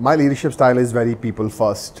my leadership style is very people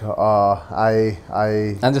first. And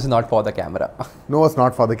this is not for the camera. No, it's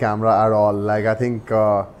not for the camera at all. Like, I think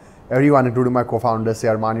everyone, including my co-founders, say,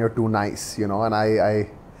 Arman, you're too nice, and I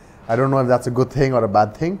don't know if that's a good thing or a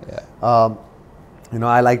bad thing. Yeah.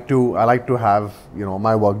 I like to have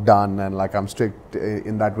my work done, and like I'm strict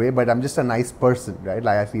in that way, but I'm just a nice person, right?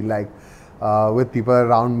 Like I feel like with people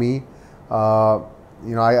around me,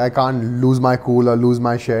 I can't lose my cool or lose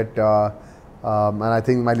my shit, and I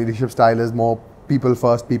think my leadership style is more people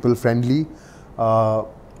first, people friendly,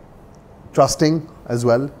 trusting as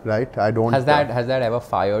well, right? I don't. Has that ever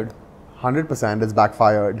fired? 100% it's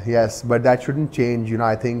backfired, yes, but that shouldn't change.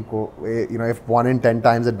 I think if 1 in 10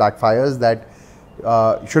 times it backfires, that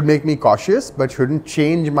should make me cautious, but shouldn't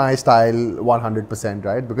change my style 100%,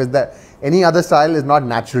 right? Because any other style is not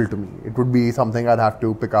natural to me. It would be something I'd have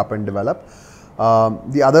to pick up and develop.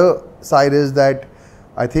 The other side is that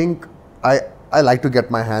I think I like to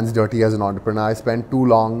get my hands dirty as an entrepreneur. I spent too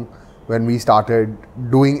long when we started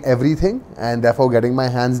doing everything and therefore getting my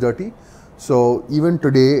hands dirty. So even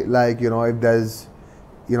today, like, if there's,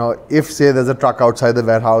 if say there's a truck outside the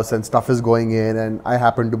warehouse and stuff is going in and I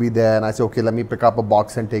happen to be there and I say, okay, let me pick up a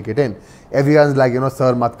box and take it in. Everyone's like,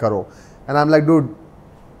 sir, mat karo. And I'm like, dude,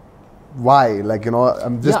 why? Like,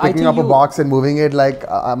 I'm just picking up a box and moving it. Like,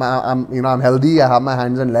 I'm healthy. I have my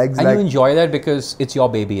hands and legs. And like, you enjoy that because it's your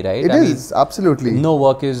baby, right? It is, absolutely. No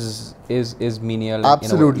work is menial.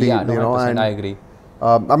 Absolutely. Yeah, no, 100%, I agree.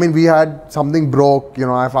 We had something broke,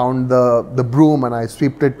 I found the broom and I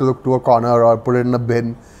swept it to a corner or put it in a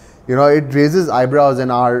bin. It raises eyebrows in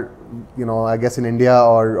our, I guess in India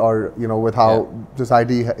or with how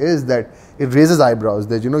society is, that it raises eyebrows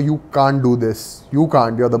that, you can't do this. You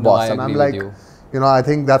can't, you're the boss. And I'm like, I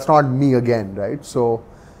think that's not me again, right? So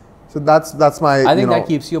that's my, I think that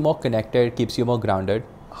keeps you more connected, keeps you more grounded.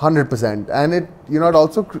 100%. And it, it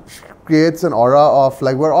also creates an aura of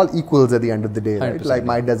like, we're all equals at the end of the day, right? Like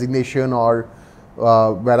my designation or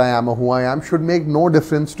where I am or who I am should make no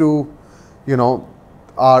difference to,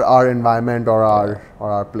 our environment or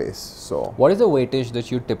our place. So what is the weightage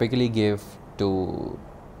that you typically give to,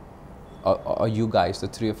 or you guys, the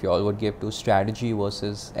three of you all would give to strategy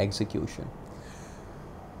versus execution?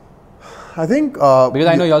 I think Because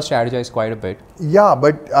I know you all strategize quite a bit. yeah,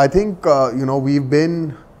 but I think we've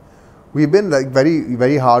been like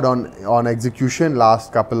very hard on execution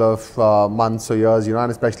last couple of months or years,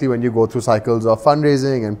 and especially when you go through cycles of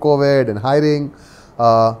fundraising and COVID and hiring,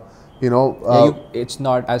 It's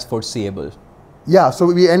not as foreseeable. yeah, so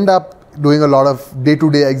we end up doing a lot of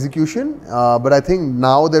day-to-day execution, but I think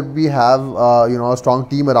now that we have a strong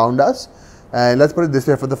team around us, and let's put it this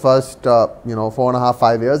way, for the first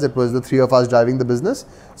 4.5-5 years, it was the three of us driving the business.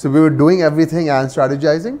 So we were doing everything and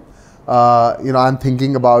strategizing, and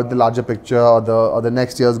thinking about the larger picture or the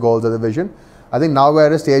next year's goals or the vision. I think now we're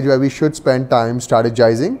at a stage where we should spend time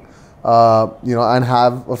strategizing, and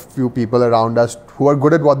have a few people around us who are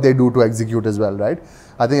good at what they do to execute as well, right?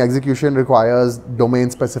 I think execution requires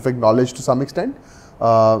domain-specific knowledge to some extent,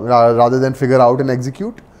 rather than figure out and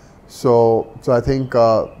execute. So I think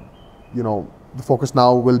the focus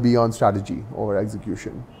now will be on strategy over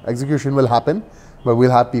execution. Execution will happen, but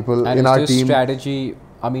we'll have people in our team. Strategy,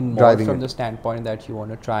 I mean, more from the standpoint that you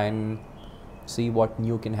want to try and see what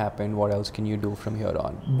new can happen, what else can you do from here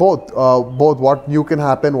on? Both what new can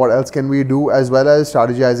happen, what else can we do, as well as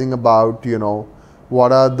strategizing about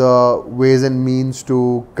what are the ways and means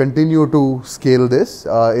to continue to scale this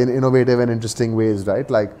in innovative and interesting ways, right?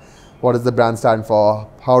 Like, what does the brand stand for?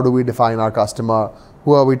 How do we define our customer?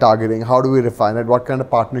 Who are we targeting? How do we refine it? What kind of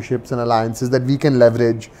partnerships and alliances that we can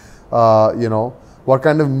leverage? What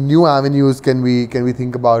kind of new avenues can we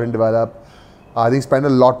think about and develop? I think spend a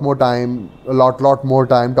lot more time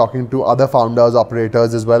talking to other founders,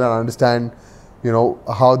 operators as well, and understand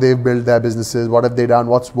how they've built their businesses, what have they done,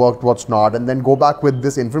 what's worked, what's not, and then go back with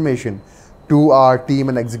this information to our team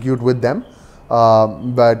and execute with them.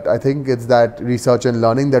 But I think it's that research and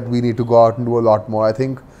learning that we need to go out and do a lot more. I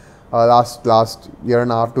think last year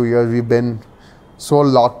and a half, 2 years, we've been so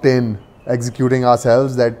locked in executing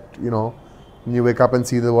ourselves that when you wake up and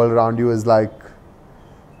see the world around you is like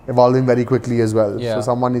evolving very quickly as well. Yeah. So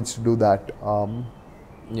someone needs to do that.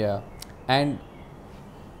 Yeah, and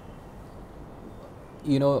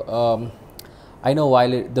I know while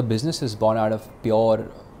the business is born out of pure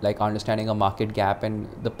like understanding a market gap and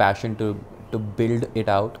the passion to build it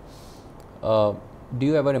out, do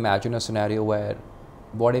you ever imagine a scenario where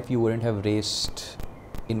what if you wouldn't have raised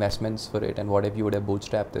investments for it, and what if you would have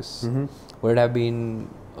bootstrapped this? Mm-hmm. Would it have been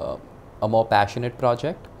a more passionate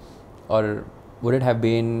project, or would it have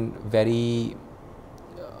been very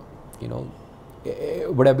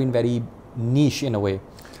would have been very niche in a way?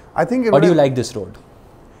 I think or do you like this road?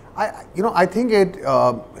 I think it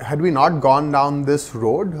had we not gone down this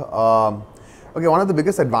road. One of the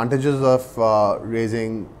biggest advantages of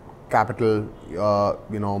raising capital,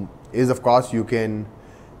 is of course you can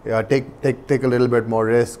take a little bit more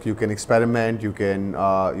risk. You can experiment. You can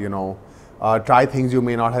try things you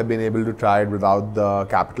may not have been able to try without the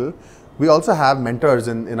capital. We also have mentors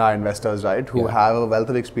in our investors, right, who have a wealth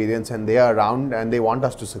of experience, and they are around and they want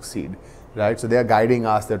us to succeed, right? So they are guiding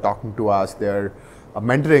us, they're talking to us, they're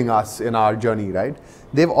mentoring us in our journey, right?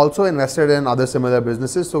 They've also invested in other similar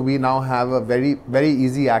businesses, so we now have a very, very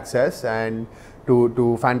easy access and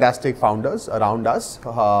to fantastic founders around us,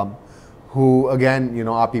 who again,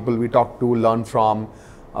 are people we talk to, learn from,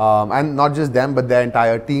 and not just them, but their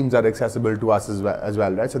entire teams are accessible to us as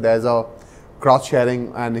well, right? So there's a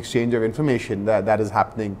cross-sharing and exchange of information that is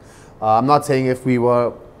happening. I'm not saying if we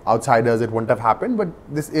were outsiders it wouldn't have happened, but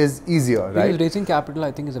this is easier, right? Because raising capital,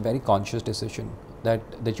 I think, is a very conscious decision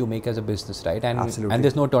that you make as a business, right? And Absolutely. And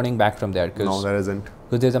there's no turning back from there. No, there isn't.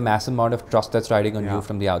 Because there's a massive amount of trust that's riding on you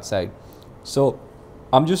from the outside. So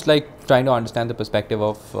I'm just like trying to understand the perspective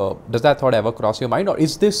of, does that thought ever cross your mind, or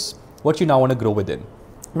is this what you now want to grow within?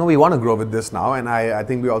 No, we want to grow with this now, and I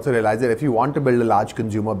think we also realize that if you want to build a large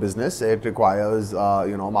consumer business, it requires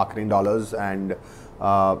marketing dollars and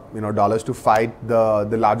dollars to fight the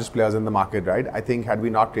largest players in the market, right? I think had we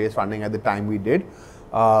not raised funding at the time we did,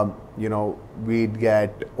 we'd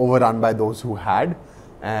get overrun by those who had,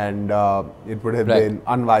 and it would have been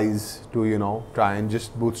unwise to try and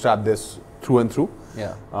just bootstrap this through and through.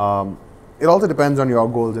 Yeah. It also depends on your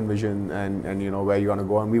goals and vision and where you want to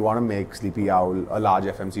go, and we want to make Sleepy Owl a large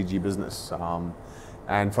FMCG business,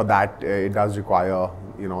 and for that it does require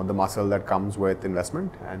the muscle that comes with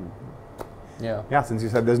investment. And yeah, since you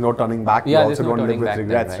said there's no turning back, you also don't live with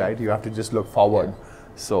regrets, right? You have to just look forward.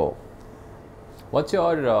 So what's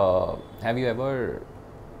your have you ever,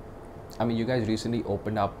 I mean, you guys recently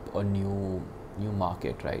opened up a new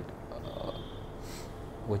market, right?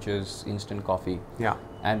 which is instant coffee. Yeah.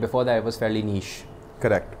 And before that, it was fairly niche.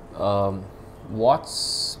 Correct.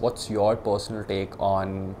 What's your personal take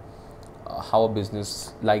on how a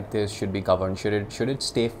business like this should be governed? Should it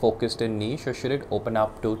stay focused in niche, or should it open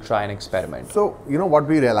up to try and experiment? So, what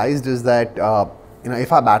we realized is that,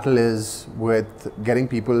 if our battle is with getting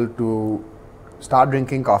people to start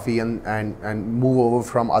drinking coffee and move over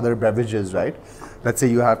from other beverages, right? Let's say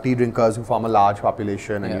you have tea drinkers who form a large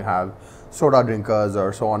population, and you have soda drinkers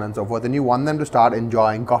or so on and so forth, and you want them to start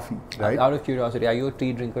enjoying coffee, right? Out of curiosity, are you a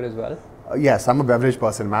tea drinker as well? Yes, I'm a beverage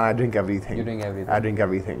person, man. I drink everything. You drink everything? I drink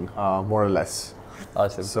everything, more or less.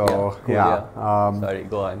 Awesome. So, cool, yeah. Sorry,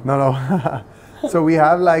 go on. No. So we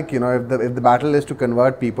have like, if the battle is to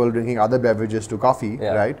convert people drinking other beverages to coffee,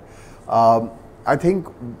 right? I think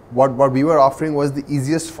what we were offering was the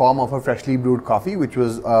easiest form of a freshly brewed coffee, which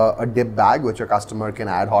was a dip bag, which a customer can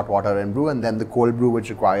add hot water and brew, and then the cold brew, which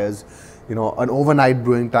requires, an overnight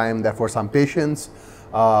brewing time, therefore some patience.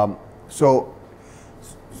 So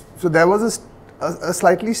there was a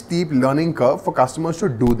slightly steep learning curve for customers to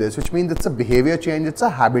do this, which means it's a behavior change, it's a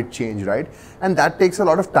habit change, right? And that takes a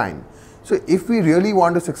lot of time. So if we really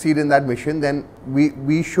want to succeed in that mission, then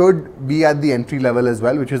we should be at the entry level as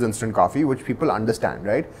well, which is instant coffee, which people understand,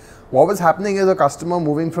 right? What was happening is a customer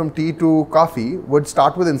moving from tea to coffee would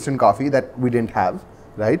start with instant coffee that we didn't have,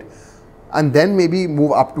 right? And then maybe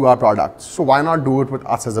move up to our products. So why not do it with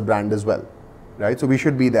us as a brand as well, right? So we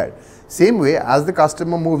should be there. Same way, as the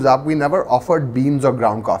customer moves up, we never offered beans or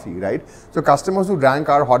ground coffee, right? So customers who drank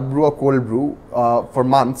our hot brew or cold brew for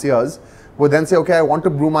months, years, would then say, okay, I want to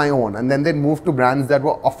brew my own. And then they'd move to brands that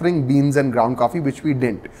were offering beans and ground coffee, which we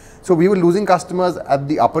didn't. So we were losing customers at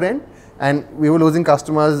the upper end, and we were losing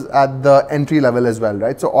customers at the entry level as well,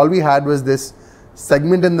 right? So all we had was this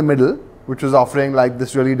segment in the middle, which was offering like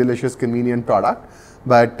this really delicious, convenient product.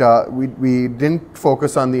 But we didn't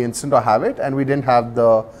focus on the instant or have it, and we didn't have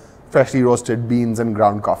the freshly roasted beans and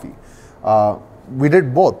ground coffee. We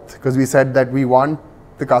did both because we said that we want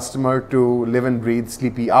the customer to live and breathe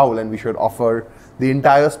sleepy owl, and we should offer the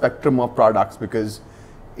entire spectrum of products because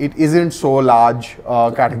it isn't so large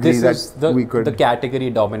category that we could. The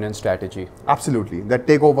category dominant strategy. Absolutely, that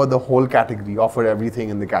take over the whole category, offer everything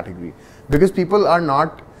in the category, because people are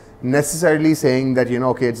not necessarily saying that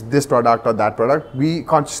okay, it's this product or that product. We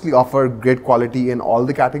consciously offer great quality in all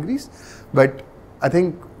the categories, but I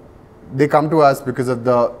think they come to us because of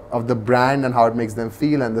the brand and how it makes them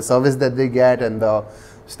feel, and the service that they get, and the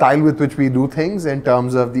style with which we do things in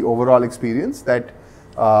terms of the overall experience, that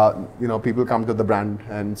people come to the brand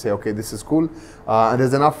and say, okay, this is cool. And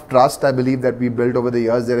there's enough trust, I believe, that we built over the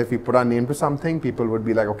years that if we put our name to something, people would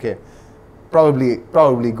be like, okay,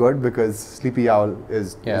 probably good because Sleepy Owl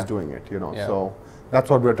is doing it, So that's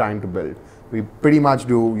what we're trying to build. We pretty much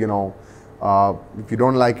do, if you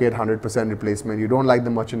don't like it, 100% replacement. You don't like the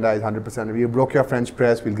merchandise, 100%. If you broke your French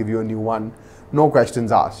press, we'll give you a new one. No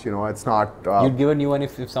questions asked, it's not... You'd give a new one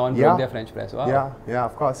if someone broke their French press, wow. Yeah,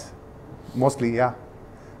 of course. Mostly, yeah.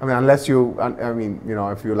 I mean, unless you,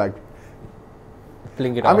 if you like...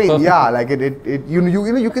 Fling it off. I mean, yeah, like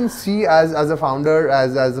you can see as a founder,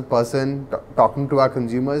 as a person talking to our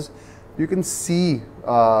consumers, you can see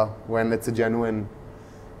when it's a genuine...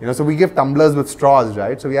 so we give tumblers with straws,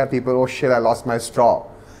 right? So we have people, oh shit, I lost my straw.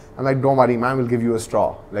 I'm like, don't worry, man, we'll give you a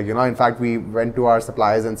straw. Like, in fact, we went to our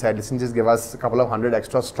suppliers and said, listen, just give us a couple of 100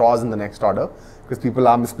 extra straws in the next order because people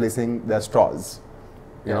are misplacing their straws.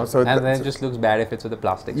 So and then it just looks bad if it's with a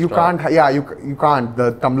plastic you straw. You can't.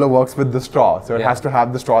 The tumbler works with the straw, so it has to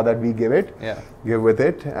have the straw that we give it. Give with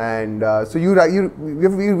it, and so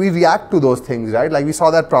we react to those things, right? Like we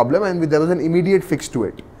saw that problem, and there was an immediate fix to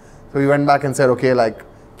it. So we went back and said, okay, like,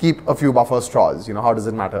 keep a few buffer straws. How does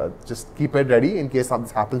it matter? Just keep it ready in case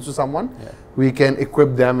something happens to someone. We can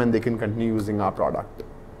equip them and they can continue using our product.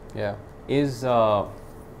 Yeah.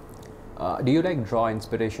 Do you draw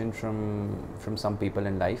inspiration from some people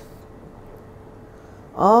in life?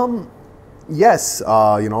 Yes.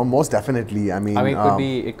 Most definitely. I mean,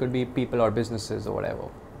 it could be people or businesses or whatever.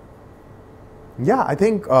 Yeah, I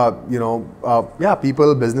think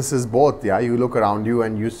people, businesses, both. Yeah, you look around you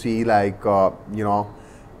and you see let's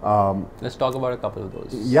talk about a couple of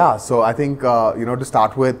those. Yeah, so I think to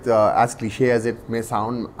start with, as cliche as it may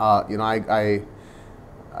sound, I've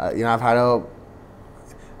had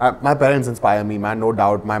my parents inspire me, man, no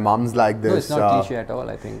doubt. My mom's like this. No, it's not cliche at all,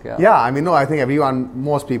 I think. Yeah, I mean, no, I think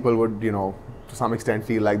most people would, to some extent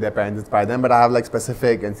feel like their parents inspire them, but I have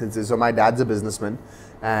specific instances. So my dad's a businessman,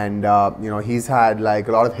 and he's had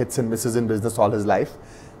a lot of hits and misses in business all his life.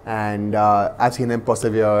 And I've seen him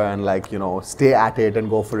persevere and stay at it and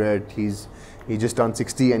go for it. He's He just turned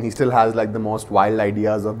 60 and he still has like the most wild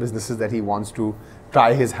ideas of businesses that he wants to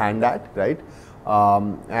try his hand at, right?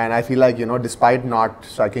 And I feel like, despite not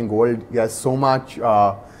striking gold, he has so much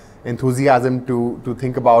enthusiasm to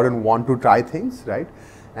think about and want to try things, right?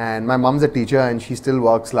 And my mom's a teacher and she still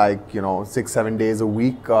works like, 6-7 days a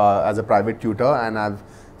week as a private tutor, and I've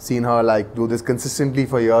seen her like do this consistently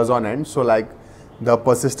for years on end. So like the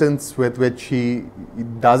persistence with which he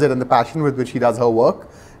does it and the passion with which he does her work,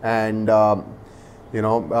 and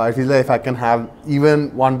I feel like if I can have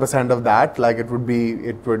even 1% of that, like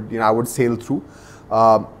I would sail through.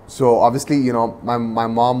 So obviously, my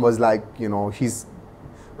mom was like, she's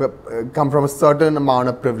come from a certain amount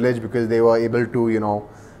of privilege because they were able to,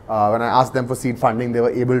 when I asked them for seed funding, they were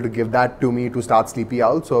able to give that to me to start Sleepy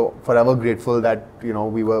Owl. So forever grateful that,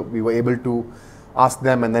 we were able to ask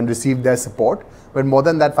them and then receive their support. But more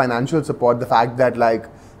than that financial support, the fact that like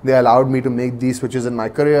they allowed me to make these switches in my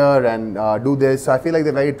career and do this. So I feel like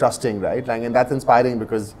they're very trusting, right? Like, and that's inspiring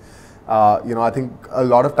because, I think a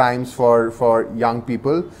lot of times for young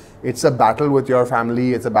people, it's a battle with your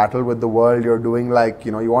family, it's a battle with the world. You're doing like,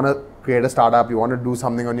 you want to create a startup, you want to do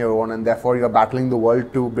something on your own, and therefore you're battling the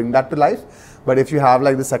world to bring that to life. But if you have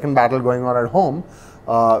like the second battle going on at home,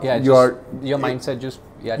 your mindset just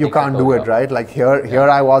you can't do it, right? Like here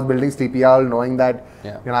I was building Sleepy Owl, knowing that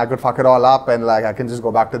I could fuck it all up and like I can just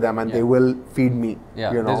go back to them and they will feed me.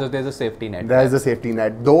 There's a safety net. There's a safety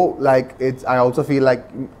net. Though like I also feel like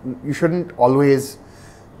you shouldn't always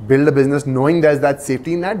build a business knowing there's that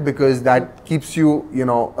safety net, because that keeps you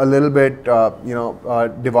a little bit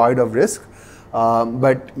devoid of risk.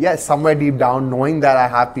 But yes, somewhere deep down, knowing that I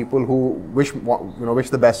have people who wish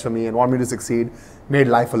the best for me and want me to succeed, made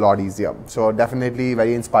life a lot easier. So definitely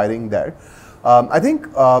very inspiring there. I think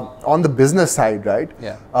on the business side, right?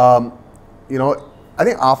 I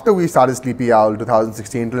think after we started Sleepy Owl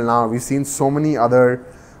 2016 till now, we've seen so many other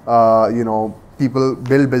people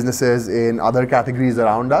build businesses in other categories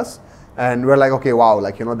around us, and we're like, okay, wow,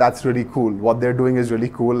 like that's really cool. What they're doing is really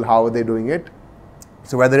cool. How are they doing it?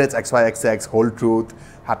 So whether it's XYXX, Whole Truth,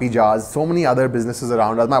 Happy Jars, so many other businesses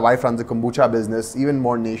around us. My wife runs a kombucha business, even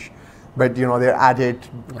more niche, but they're at it,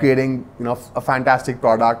 creating a fantastic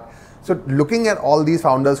product. So looking at all these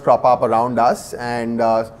founders crop up around us, and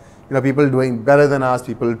people doing better than us,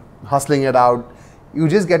 people hustling it out, you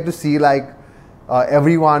just get to see like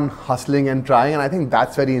everyone hustling and trying, and I think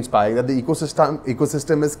that's very inspiring. That the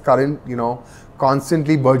ecosystem is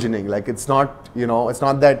constantly burgeoning. Like it's not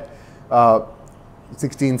that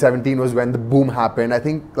 16, 17 was when the boom happened. I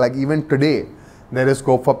think like even today there is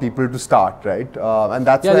scope for people to start, right? And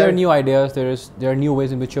that's there are new ideas. There are new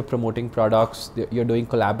ways in which you're promoting products. You're doing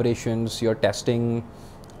collaborations. You're testing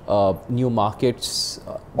new markets.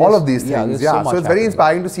 All of these things. So it's very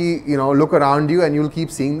inspiring to see. Look around you, and you'll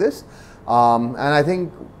keep seeing this. And I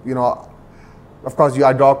think of course,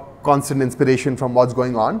 I draw constant inspiration from what's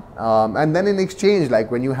going on. And then in exchange,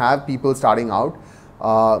 like when you have people starting out,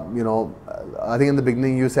 I think in the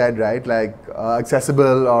beginning you said, right, like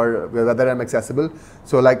accessible, or whether I'm accessible.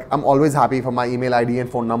 So like I'm always happy for my email ID and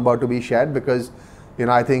phone number to be shared, because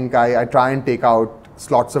I think I try and take out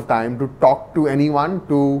slots of time to talk to anyone,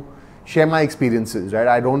 to share my experiences, right?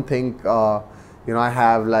 I don't think I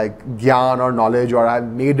have like gyan or knowledge, or I've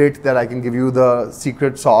made it that I can give you the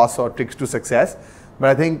secret sauce or tricks to success. But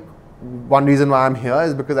I think one reason why I'm here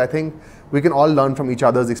is because I think we can all learn from each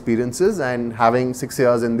other's experiences, and having 6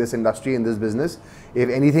 years in this industry, in this business, if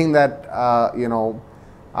anything that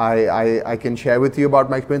I can share with you about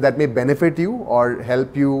my experience that may benefit you or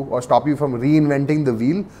help you or stop you from reinventing the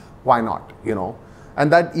wheel, why not? And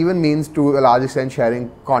that even means to a large extent sharing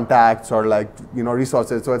contacts or like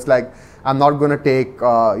resources. So it's like I'm not going to take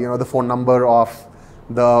the phone number of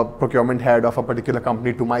the procurement head of a particular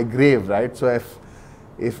company to my grave, right? So if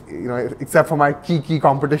except for my key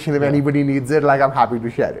competition, if anybody needs it, like I'm happy to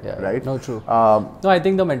share it, right? No, true. No, I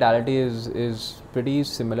think the mentality is pretty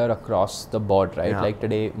similar across the board, right? Like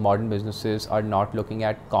today, modern businesses are not looking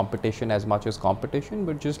at competition as much as competition,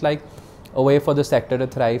 but just like a way for the sector to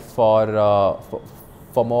thrive,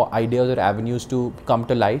 for more ideas or avenues to come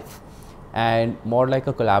to life, and more like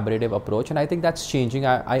a collaborative approach. And I think that's changing.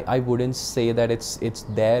 I wouldn't say that it's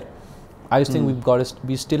there. I just think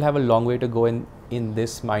we still have a long way to go in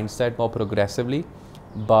this mindset more progressively,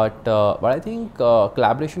 but I think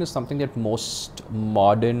collaboration is something that most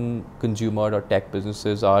modern consumer or tech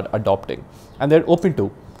businesses are adopting, and they're open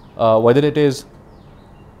to, whether it is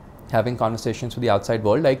having conversations with the outside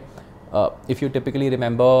world. Like if you typically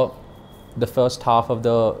remember the first half of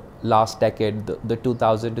the last decade, the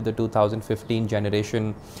 2000 to the 2015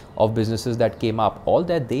 generation of businesses that came up, all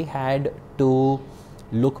that they had to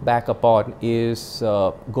look back upon is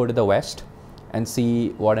go to the West and see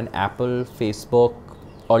what an Apple, Facebook,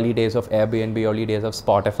 early days of Airbnb, early days of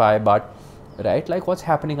Spotify, but right, like what's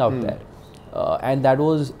happening out there. And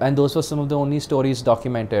those were some of the only stories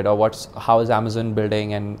documented, or how is Amazon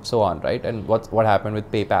building and so on, right? And what happened with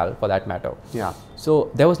PayPal for that matter. Yeah.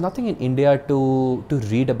 So there was nothing in India to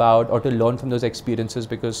read about or to learn from those experiences,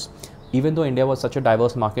 because even though India was such a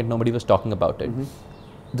diverse market, nobody was talking about it.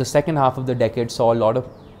 The second half of the decade saw a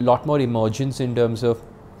lot more emergence in terms of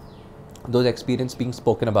those experiences being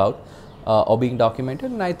spoken about or being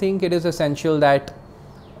documented. And I think it is essential that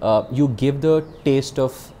you give the taste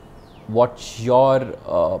of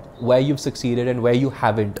where you've succeeded and where you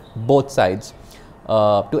haven't, both sides,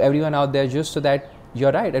 to everyone out there, just so that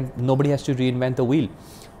you're right and nobody has to reinvent the wheel.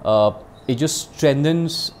 It just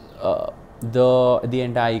strengthens the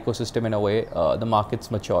entire ecosystem in a way. The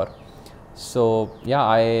market's mature. So yeah,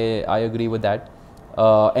 I agree with that.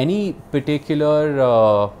 Any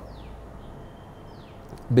particular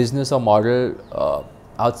business or model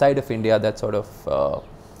outside of India that sort of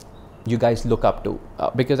you guys look up to?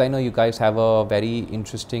 Because I know you guys have a very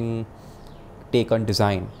interesting take on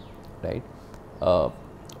design, right?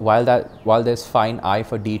 While there's fine eye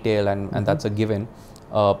for detail and that's a given,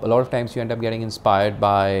 a lot of times you end up getting inspired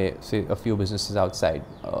by, say, a few businesses outside.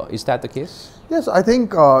 Is that the case? Yes, I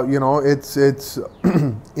think it's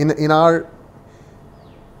in our.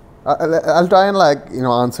 I'll try and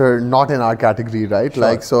answer not in our category, right? Sure.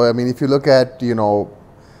 Like, so I mean, if you look at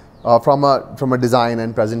from a design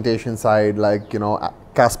and presentation side,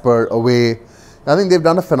 Casper, Away, I think they've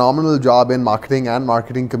done a phenomenal job in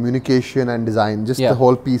marketing communication and design, just the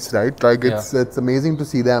whole piece, right? Like it's amazing to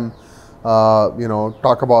see them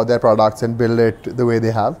talk about their products and build it the way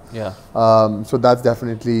they have. Yeah. So that's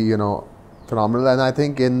definitely phenomenal. And I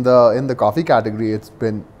think in the coffee category, it's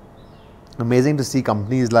been amazing to see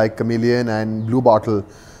companies like Chameleon and Blue Bottle,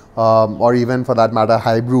 or even for that matter,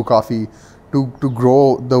 High Brew Coffee, to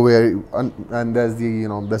grow the way. And there's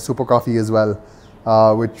the Super Coffee as well,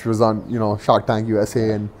 which was on Shark Tank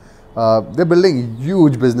USA, and they're building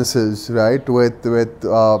huge businesses, right, with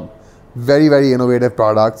very, very innovative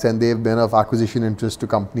products, and they've been of acquisition interest to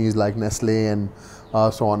companies like Nestle and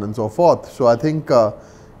so on and so forth. So I think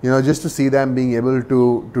just to see them being able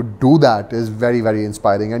to do that is very, very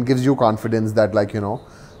inspiring, and gives you confidence that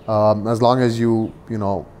as long as you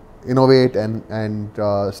innovate and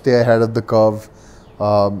stay ahead of the curve,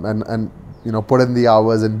 and put in the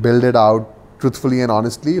hours and build it out truthfully and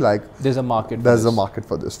honestly, there's a market. There's a market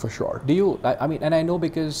for this for sure. Do you? I mean, and I know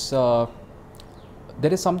because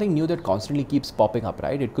there is something new that constantly keeps popping up,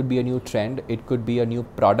 right? It could be a new trend, it could be a new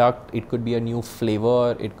product, it could be a new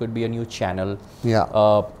flavor, it could be a new channel.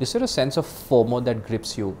 Yeah. Is there a sense of FOMO that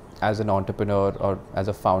grips you as an entrepreneur or as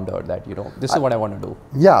a founder that, this is what I want to do?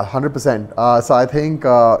 Yeah, 100%. So I think,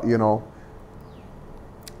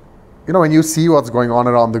 when you see what's going on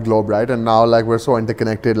around the globe, right? And now we're so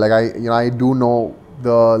interconnected, I do know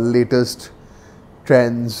the latest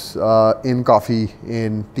trends in coffee,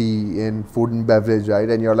 in tea, in food and beverage, right?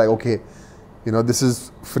 And you're like, okay, this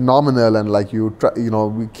is phenomenal, and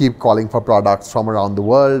we keep calling for products from around the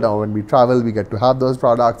world, or when we travel, we get to have those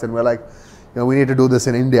products, and we're like, we need to do this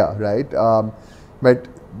in India, right? But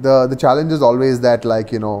the challenge is always that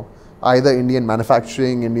either Indian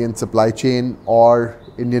manufacturing, Indian supply chain, or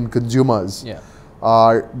Indian consumers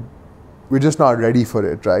we're just not ready for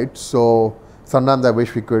it, right? So sometimes I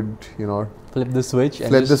wish we could, flip the switch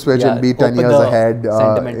and be 10 years ahead.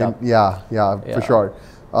 For sure.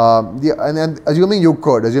 And assuming you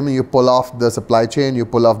pull off the supply chain, you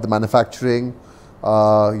pull off the manufacturing,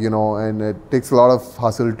 and it takes a lot of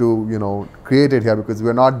hustle to create it here, because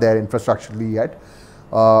we're not there infrastructurally yet.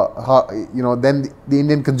 Then the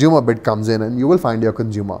Indian consumer bit comes in, and you will find your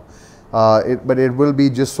consumer. But it will be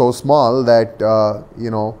just so small that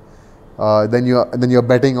then you're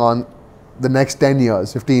betting on the next 10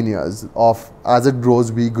 years, 15 years of as it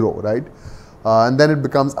grows, we grow, right? And then it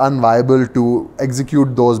becomes unviable to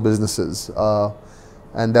execute those businesses.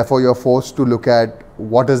 And therefore, you're forced to look at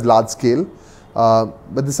what is large scale.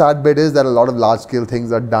 But the sad bit is that a lot of large scale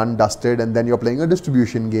things are done, dusted, and then you're playing a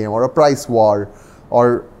distribution game or a price war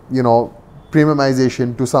or,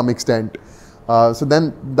 premiumization to some extent. So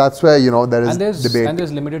then that's where, there is debate. And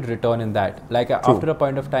there's limited return in that. After a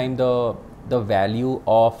point of time, the value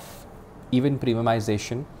of even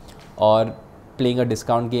premiumization or playing a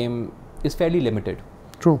discount game is fairly limited.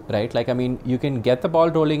 True. Right? You can get the ball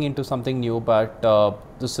rolling into something new, but the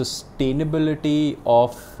sustainability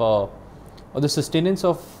of or the sustenance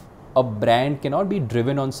of a brand cannot be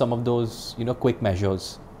driven on some of those, quick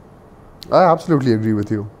measures. I absolutely agree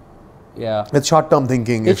with you. Yeah. It's short-term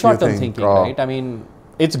thinking. It's short-term thinking, right? I mean,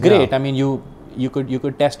 it's great. Yeah. I mean, you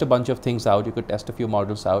could test a bunch of things out. You could test a few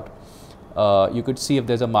models out. You could see if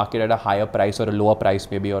there's a market at a higher price or a lower price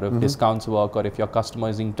maybe, or if discounts work, or if your customer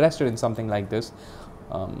is interested in something like this.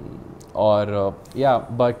 But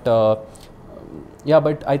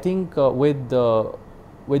I think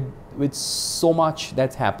with so much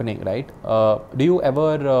that's happening, right? Do you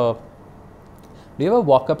ever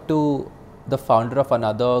walk up to the founder of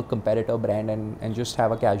another competitor brand and just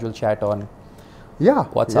have a casual chat on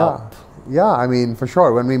what's up? Yeah, I mean, for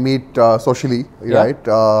sure. When we meet socially, right?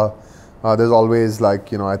 There's always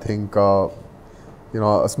like, I think, a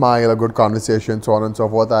smile, a good conversation, so on and so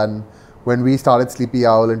forth. And when we started Sleepy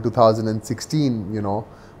Owl in 2016,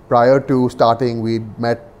 prior to starting, we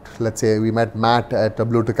met Matt at a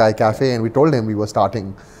Blue Takai Cafe, and we told him we were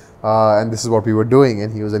starting, and this is what we were doing,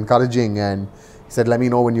 and he was encouraging, and he said, let me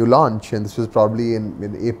know when you launch. And this was probably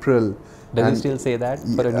in April. Does he still say that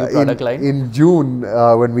for a new product line? In June,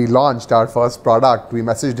 when we launched our first product, we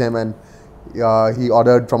messaged him, and he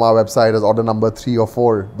ordered from our website as order number 3 or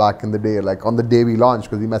 4 back in the day, like on the day we launched,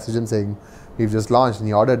 because we messaged him saying we've just launched, and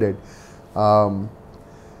he ordered it.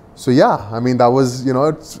 So yeah, I mean, that was, we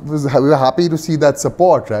were happy to see that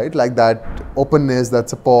support, right? Like that openness, that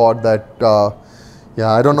support, that, I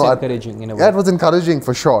don't know. It's encouraging in a way. Yeah, it was encouraging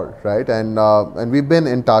for sure, right? And we've been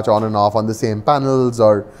in touch on and off on the same panels,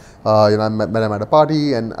 or, I met them at a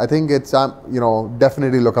party, and I think it's,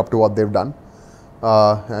 definitely look up to what they've done. They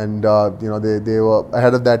were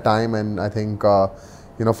ahead of their time, and I think,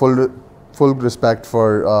 full respect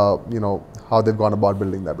for, how they've gone about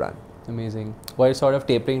building their brand. Amazing. We're sort of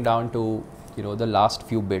tapering down to, the last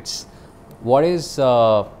few bits. What's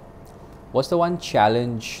the one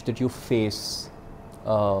challenge that you face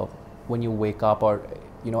when you wake up, or,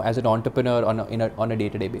 as an entrepreneur on a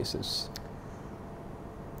day-to-day basis?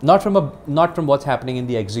 Not from what's happening in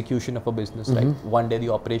the execution of a business. Like one day the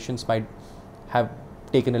operations might have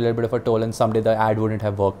taken a little bit of a toll, and someday the ad wouldn't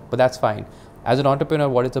have worked, but that's fine. As an entrepreneur,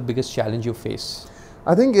 what is the biggest challenge you face?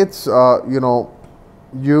 I think it's, we want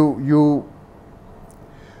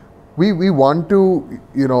to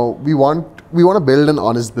build an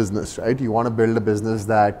honest business, right? You want to build a business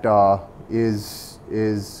that is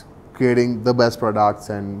creating the best products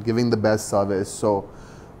and giving the best service. So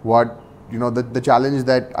the challenge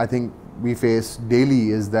that I think we face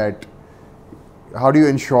daily is that how do you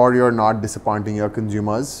ensure you're not disappointing your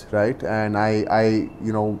consumers, right? And I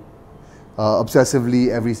obsessively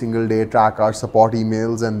every single day track our support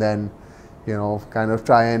emails, and then kind of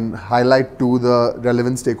try and highlight to the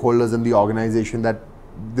relevant stakeholders in the organization that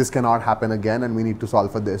this cannot happen again, and we need to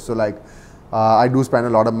solve for this. So I do spend a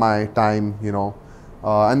lot of my time, and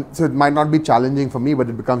so it might not be challenging for me, but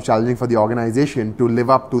it becomes challenging for the organization to live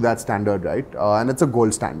up to that standard, right? And it's a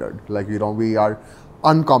gold standard. We are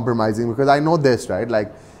uncompromising, because I know this, right?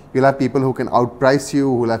 Like, you'll have people who can outprice you,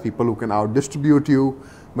 who'll have people who can outdistribute you,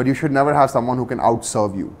 but you should never have someone who can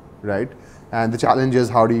outserve you, right? And the challenge is,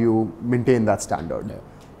 how do you maintain that standard? Yeah.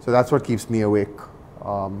 So that's what keeps me awake,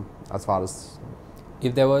 as far as...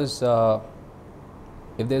 If there's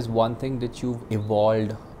one thing that you've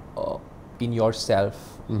evolved in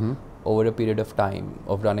yourself over a period of time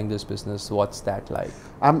of running this business, what's that like?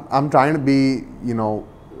 I'm trying to be,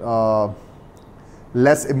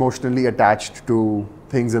 less emotionally attached to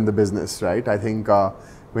things in the business, right? I think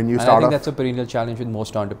when you start, I think that's a perennial challenge with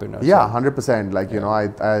most entrepreneurs. Yeah, 100%.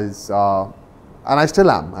 And I still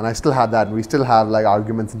am, and I still have that. We still have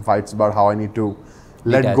arguments and fights about how I need to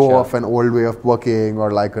let go of an old way of working,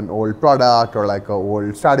 or like an old product, or like an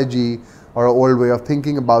old strategy, or an old way of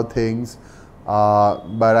thinking about things.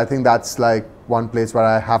 But I think that's one place where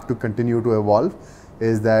I have to continue to evolve,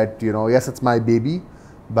 is that, yes, it's my baby,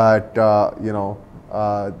 but,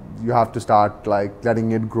 you have to start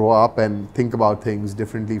letting it grow up and think about things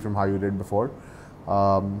differently from how you did before.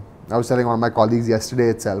 I was telling one of my colleagues yesterday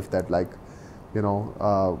itself that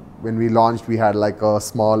when we launched, we had a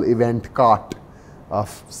small event cart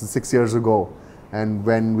of 6 years ago. And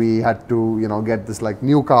when we had to, get this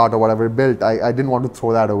new cart or whatever built, I didn't want to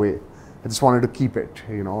throw that away. I just wanted to keep it,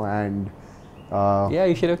 and... yeah,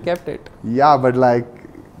 you should have kept it. Yeah, but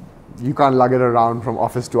you can't lug it around from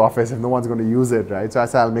office to office if no one's going to use it, right? So I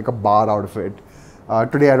said, I'll make a bar out of it.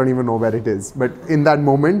 Today, I don't even know where it is. But in that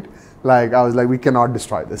moment, I was like, we cannot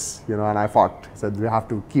destroy this, and I fought. I said, we have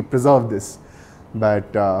to preserve this.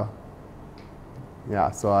 But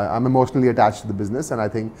so I'm emotionally attached to the business, and I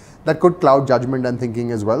think that could cloud judgment and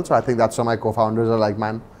thinking as well. So I think that's why my co-founders are like,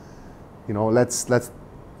 man, let's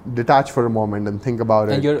detach for a moment and think about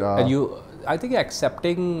it. I think you're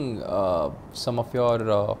accepting some of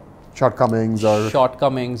your shortcomings or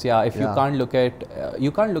shortcomings. Yeah, if you Yeah. can't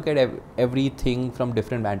look at everything from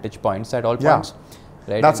different vantage points at all Yeah. points,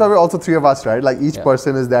 right? That's why we're also three of us, right? Like each Yeah.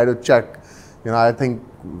 person is there to check. You know, I think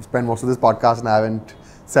we spent most of this podcast and I haven't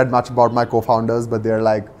said much about my co-founders, but they're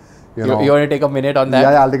like, you know. You want to take a minute on that?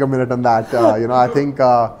 Yeah, I'll take a minute on that. You know, I think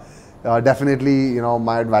definitely, you know,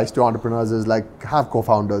 my advice to entrepreneurs is like have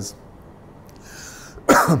co-founders.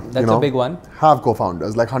 That's a big one. Have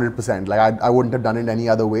co-founders, like 100%. Like I wouldn't have done it any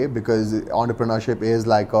other way because entrepreneurship is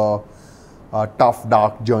like a tough,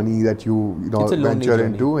 dark journey that you know It's a lonely venture journey.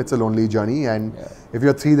 into. It's a lonely journey, and if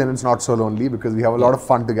you're three, then it's not so lonely because we have a lot of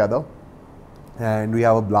fun together, and we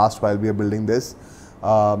have a blast while we are building this,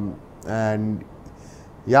 and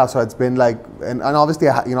yeah. So it's been like, and obviously,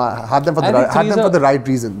 you know, I have them for the right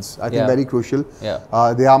reasons. I think very crucial.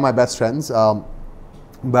 Yeah. They are my best friends.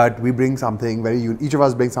 But we bring something each of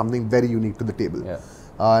us brings something very unique to the table. Yeah.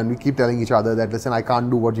 And we keep telling each other that, listen, I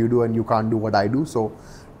can't do what you do and you can't do what I do. So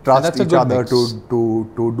trust each other to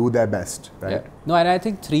do their best, right? Yeah. No, and I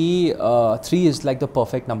think three is like the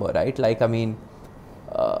perfect number, right? Like, I mean,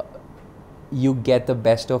 you get the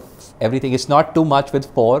best of everything. It's not too much with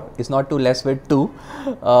 4. It's not too less with 2.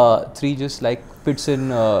 3 just like fits in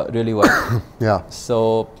really well. Yeah.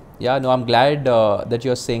 So yeah, no, I'm glad that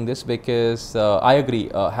you're saying this because I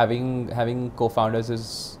agree. Having co-founders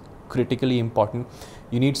is critically important.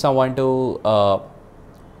 You need someone to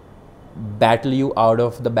battle you out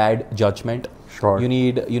of the bad judgment. Sure. You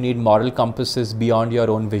need moral compasses beyond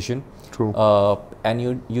your own vision. True. And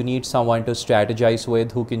you need someone to strategize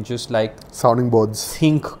with who can just like sounding boards.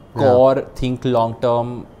 Think core, think long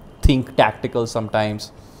term, think tactical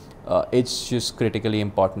sometimes. It's just critically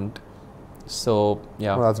important. So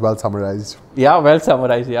yeah. Well, that's well summarized. Yeah, well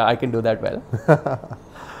summarized. Yeah, I can do that well.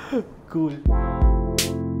 Cool.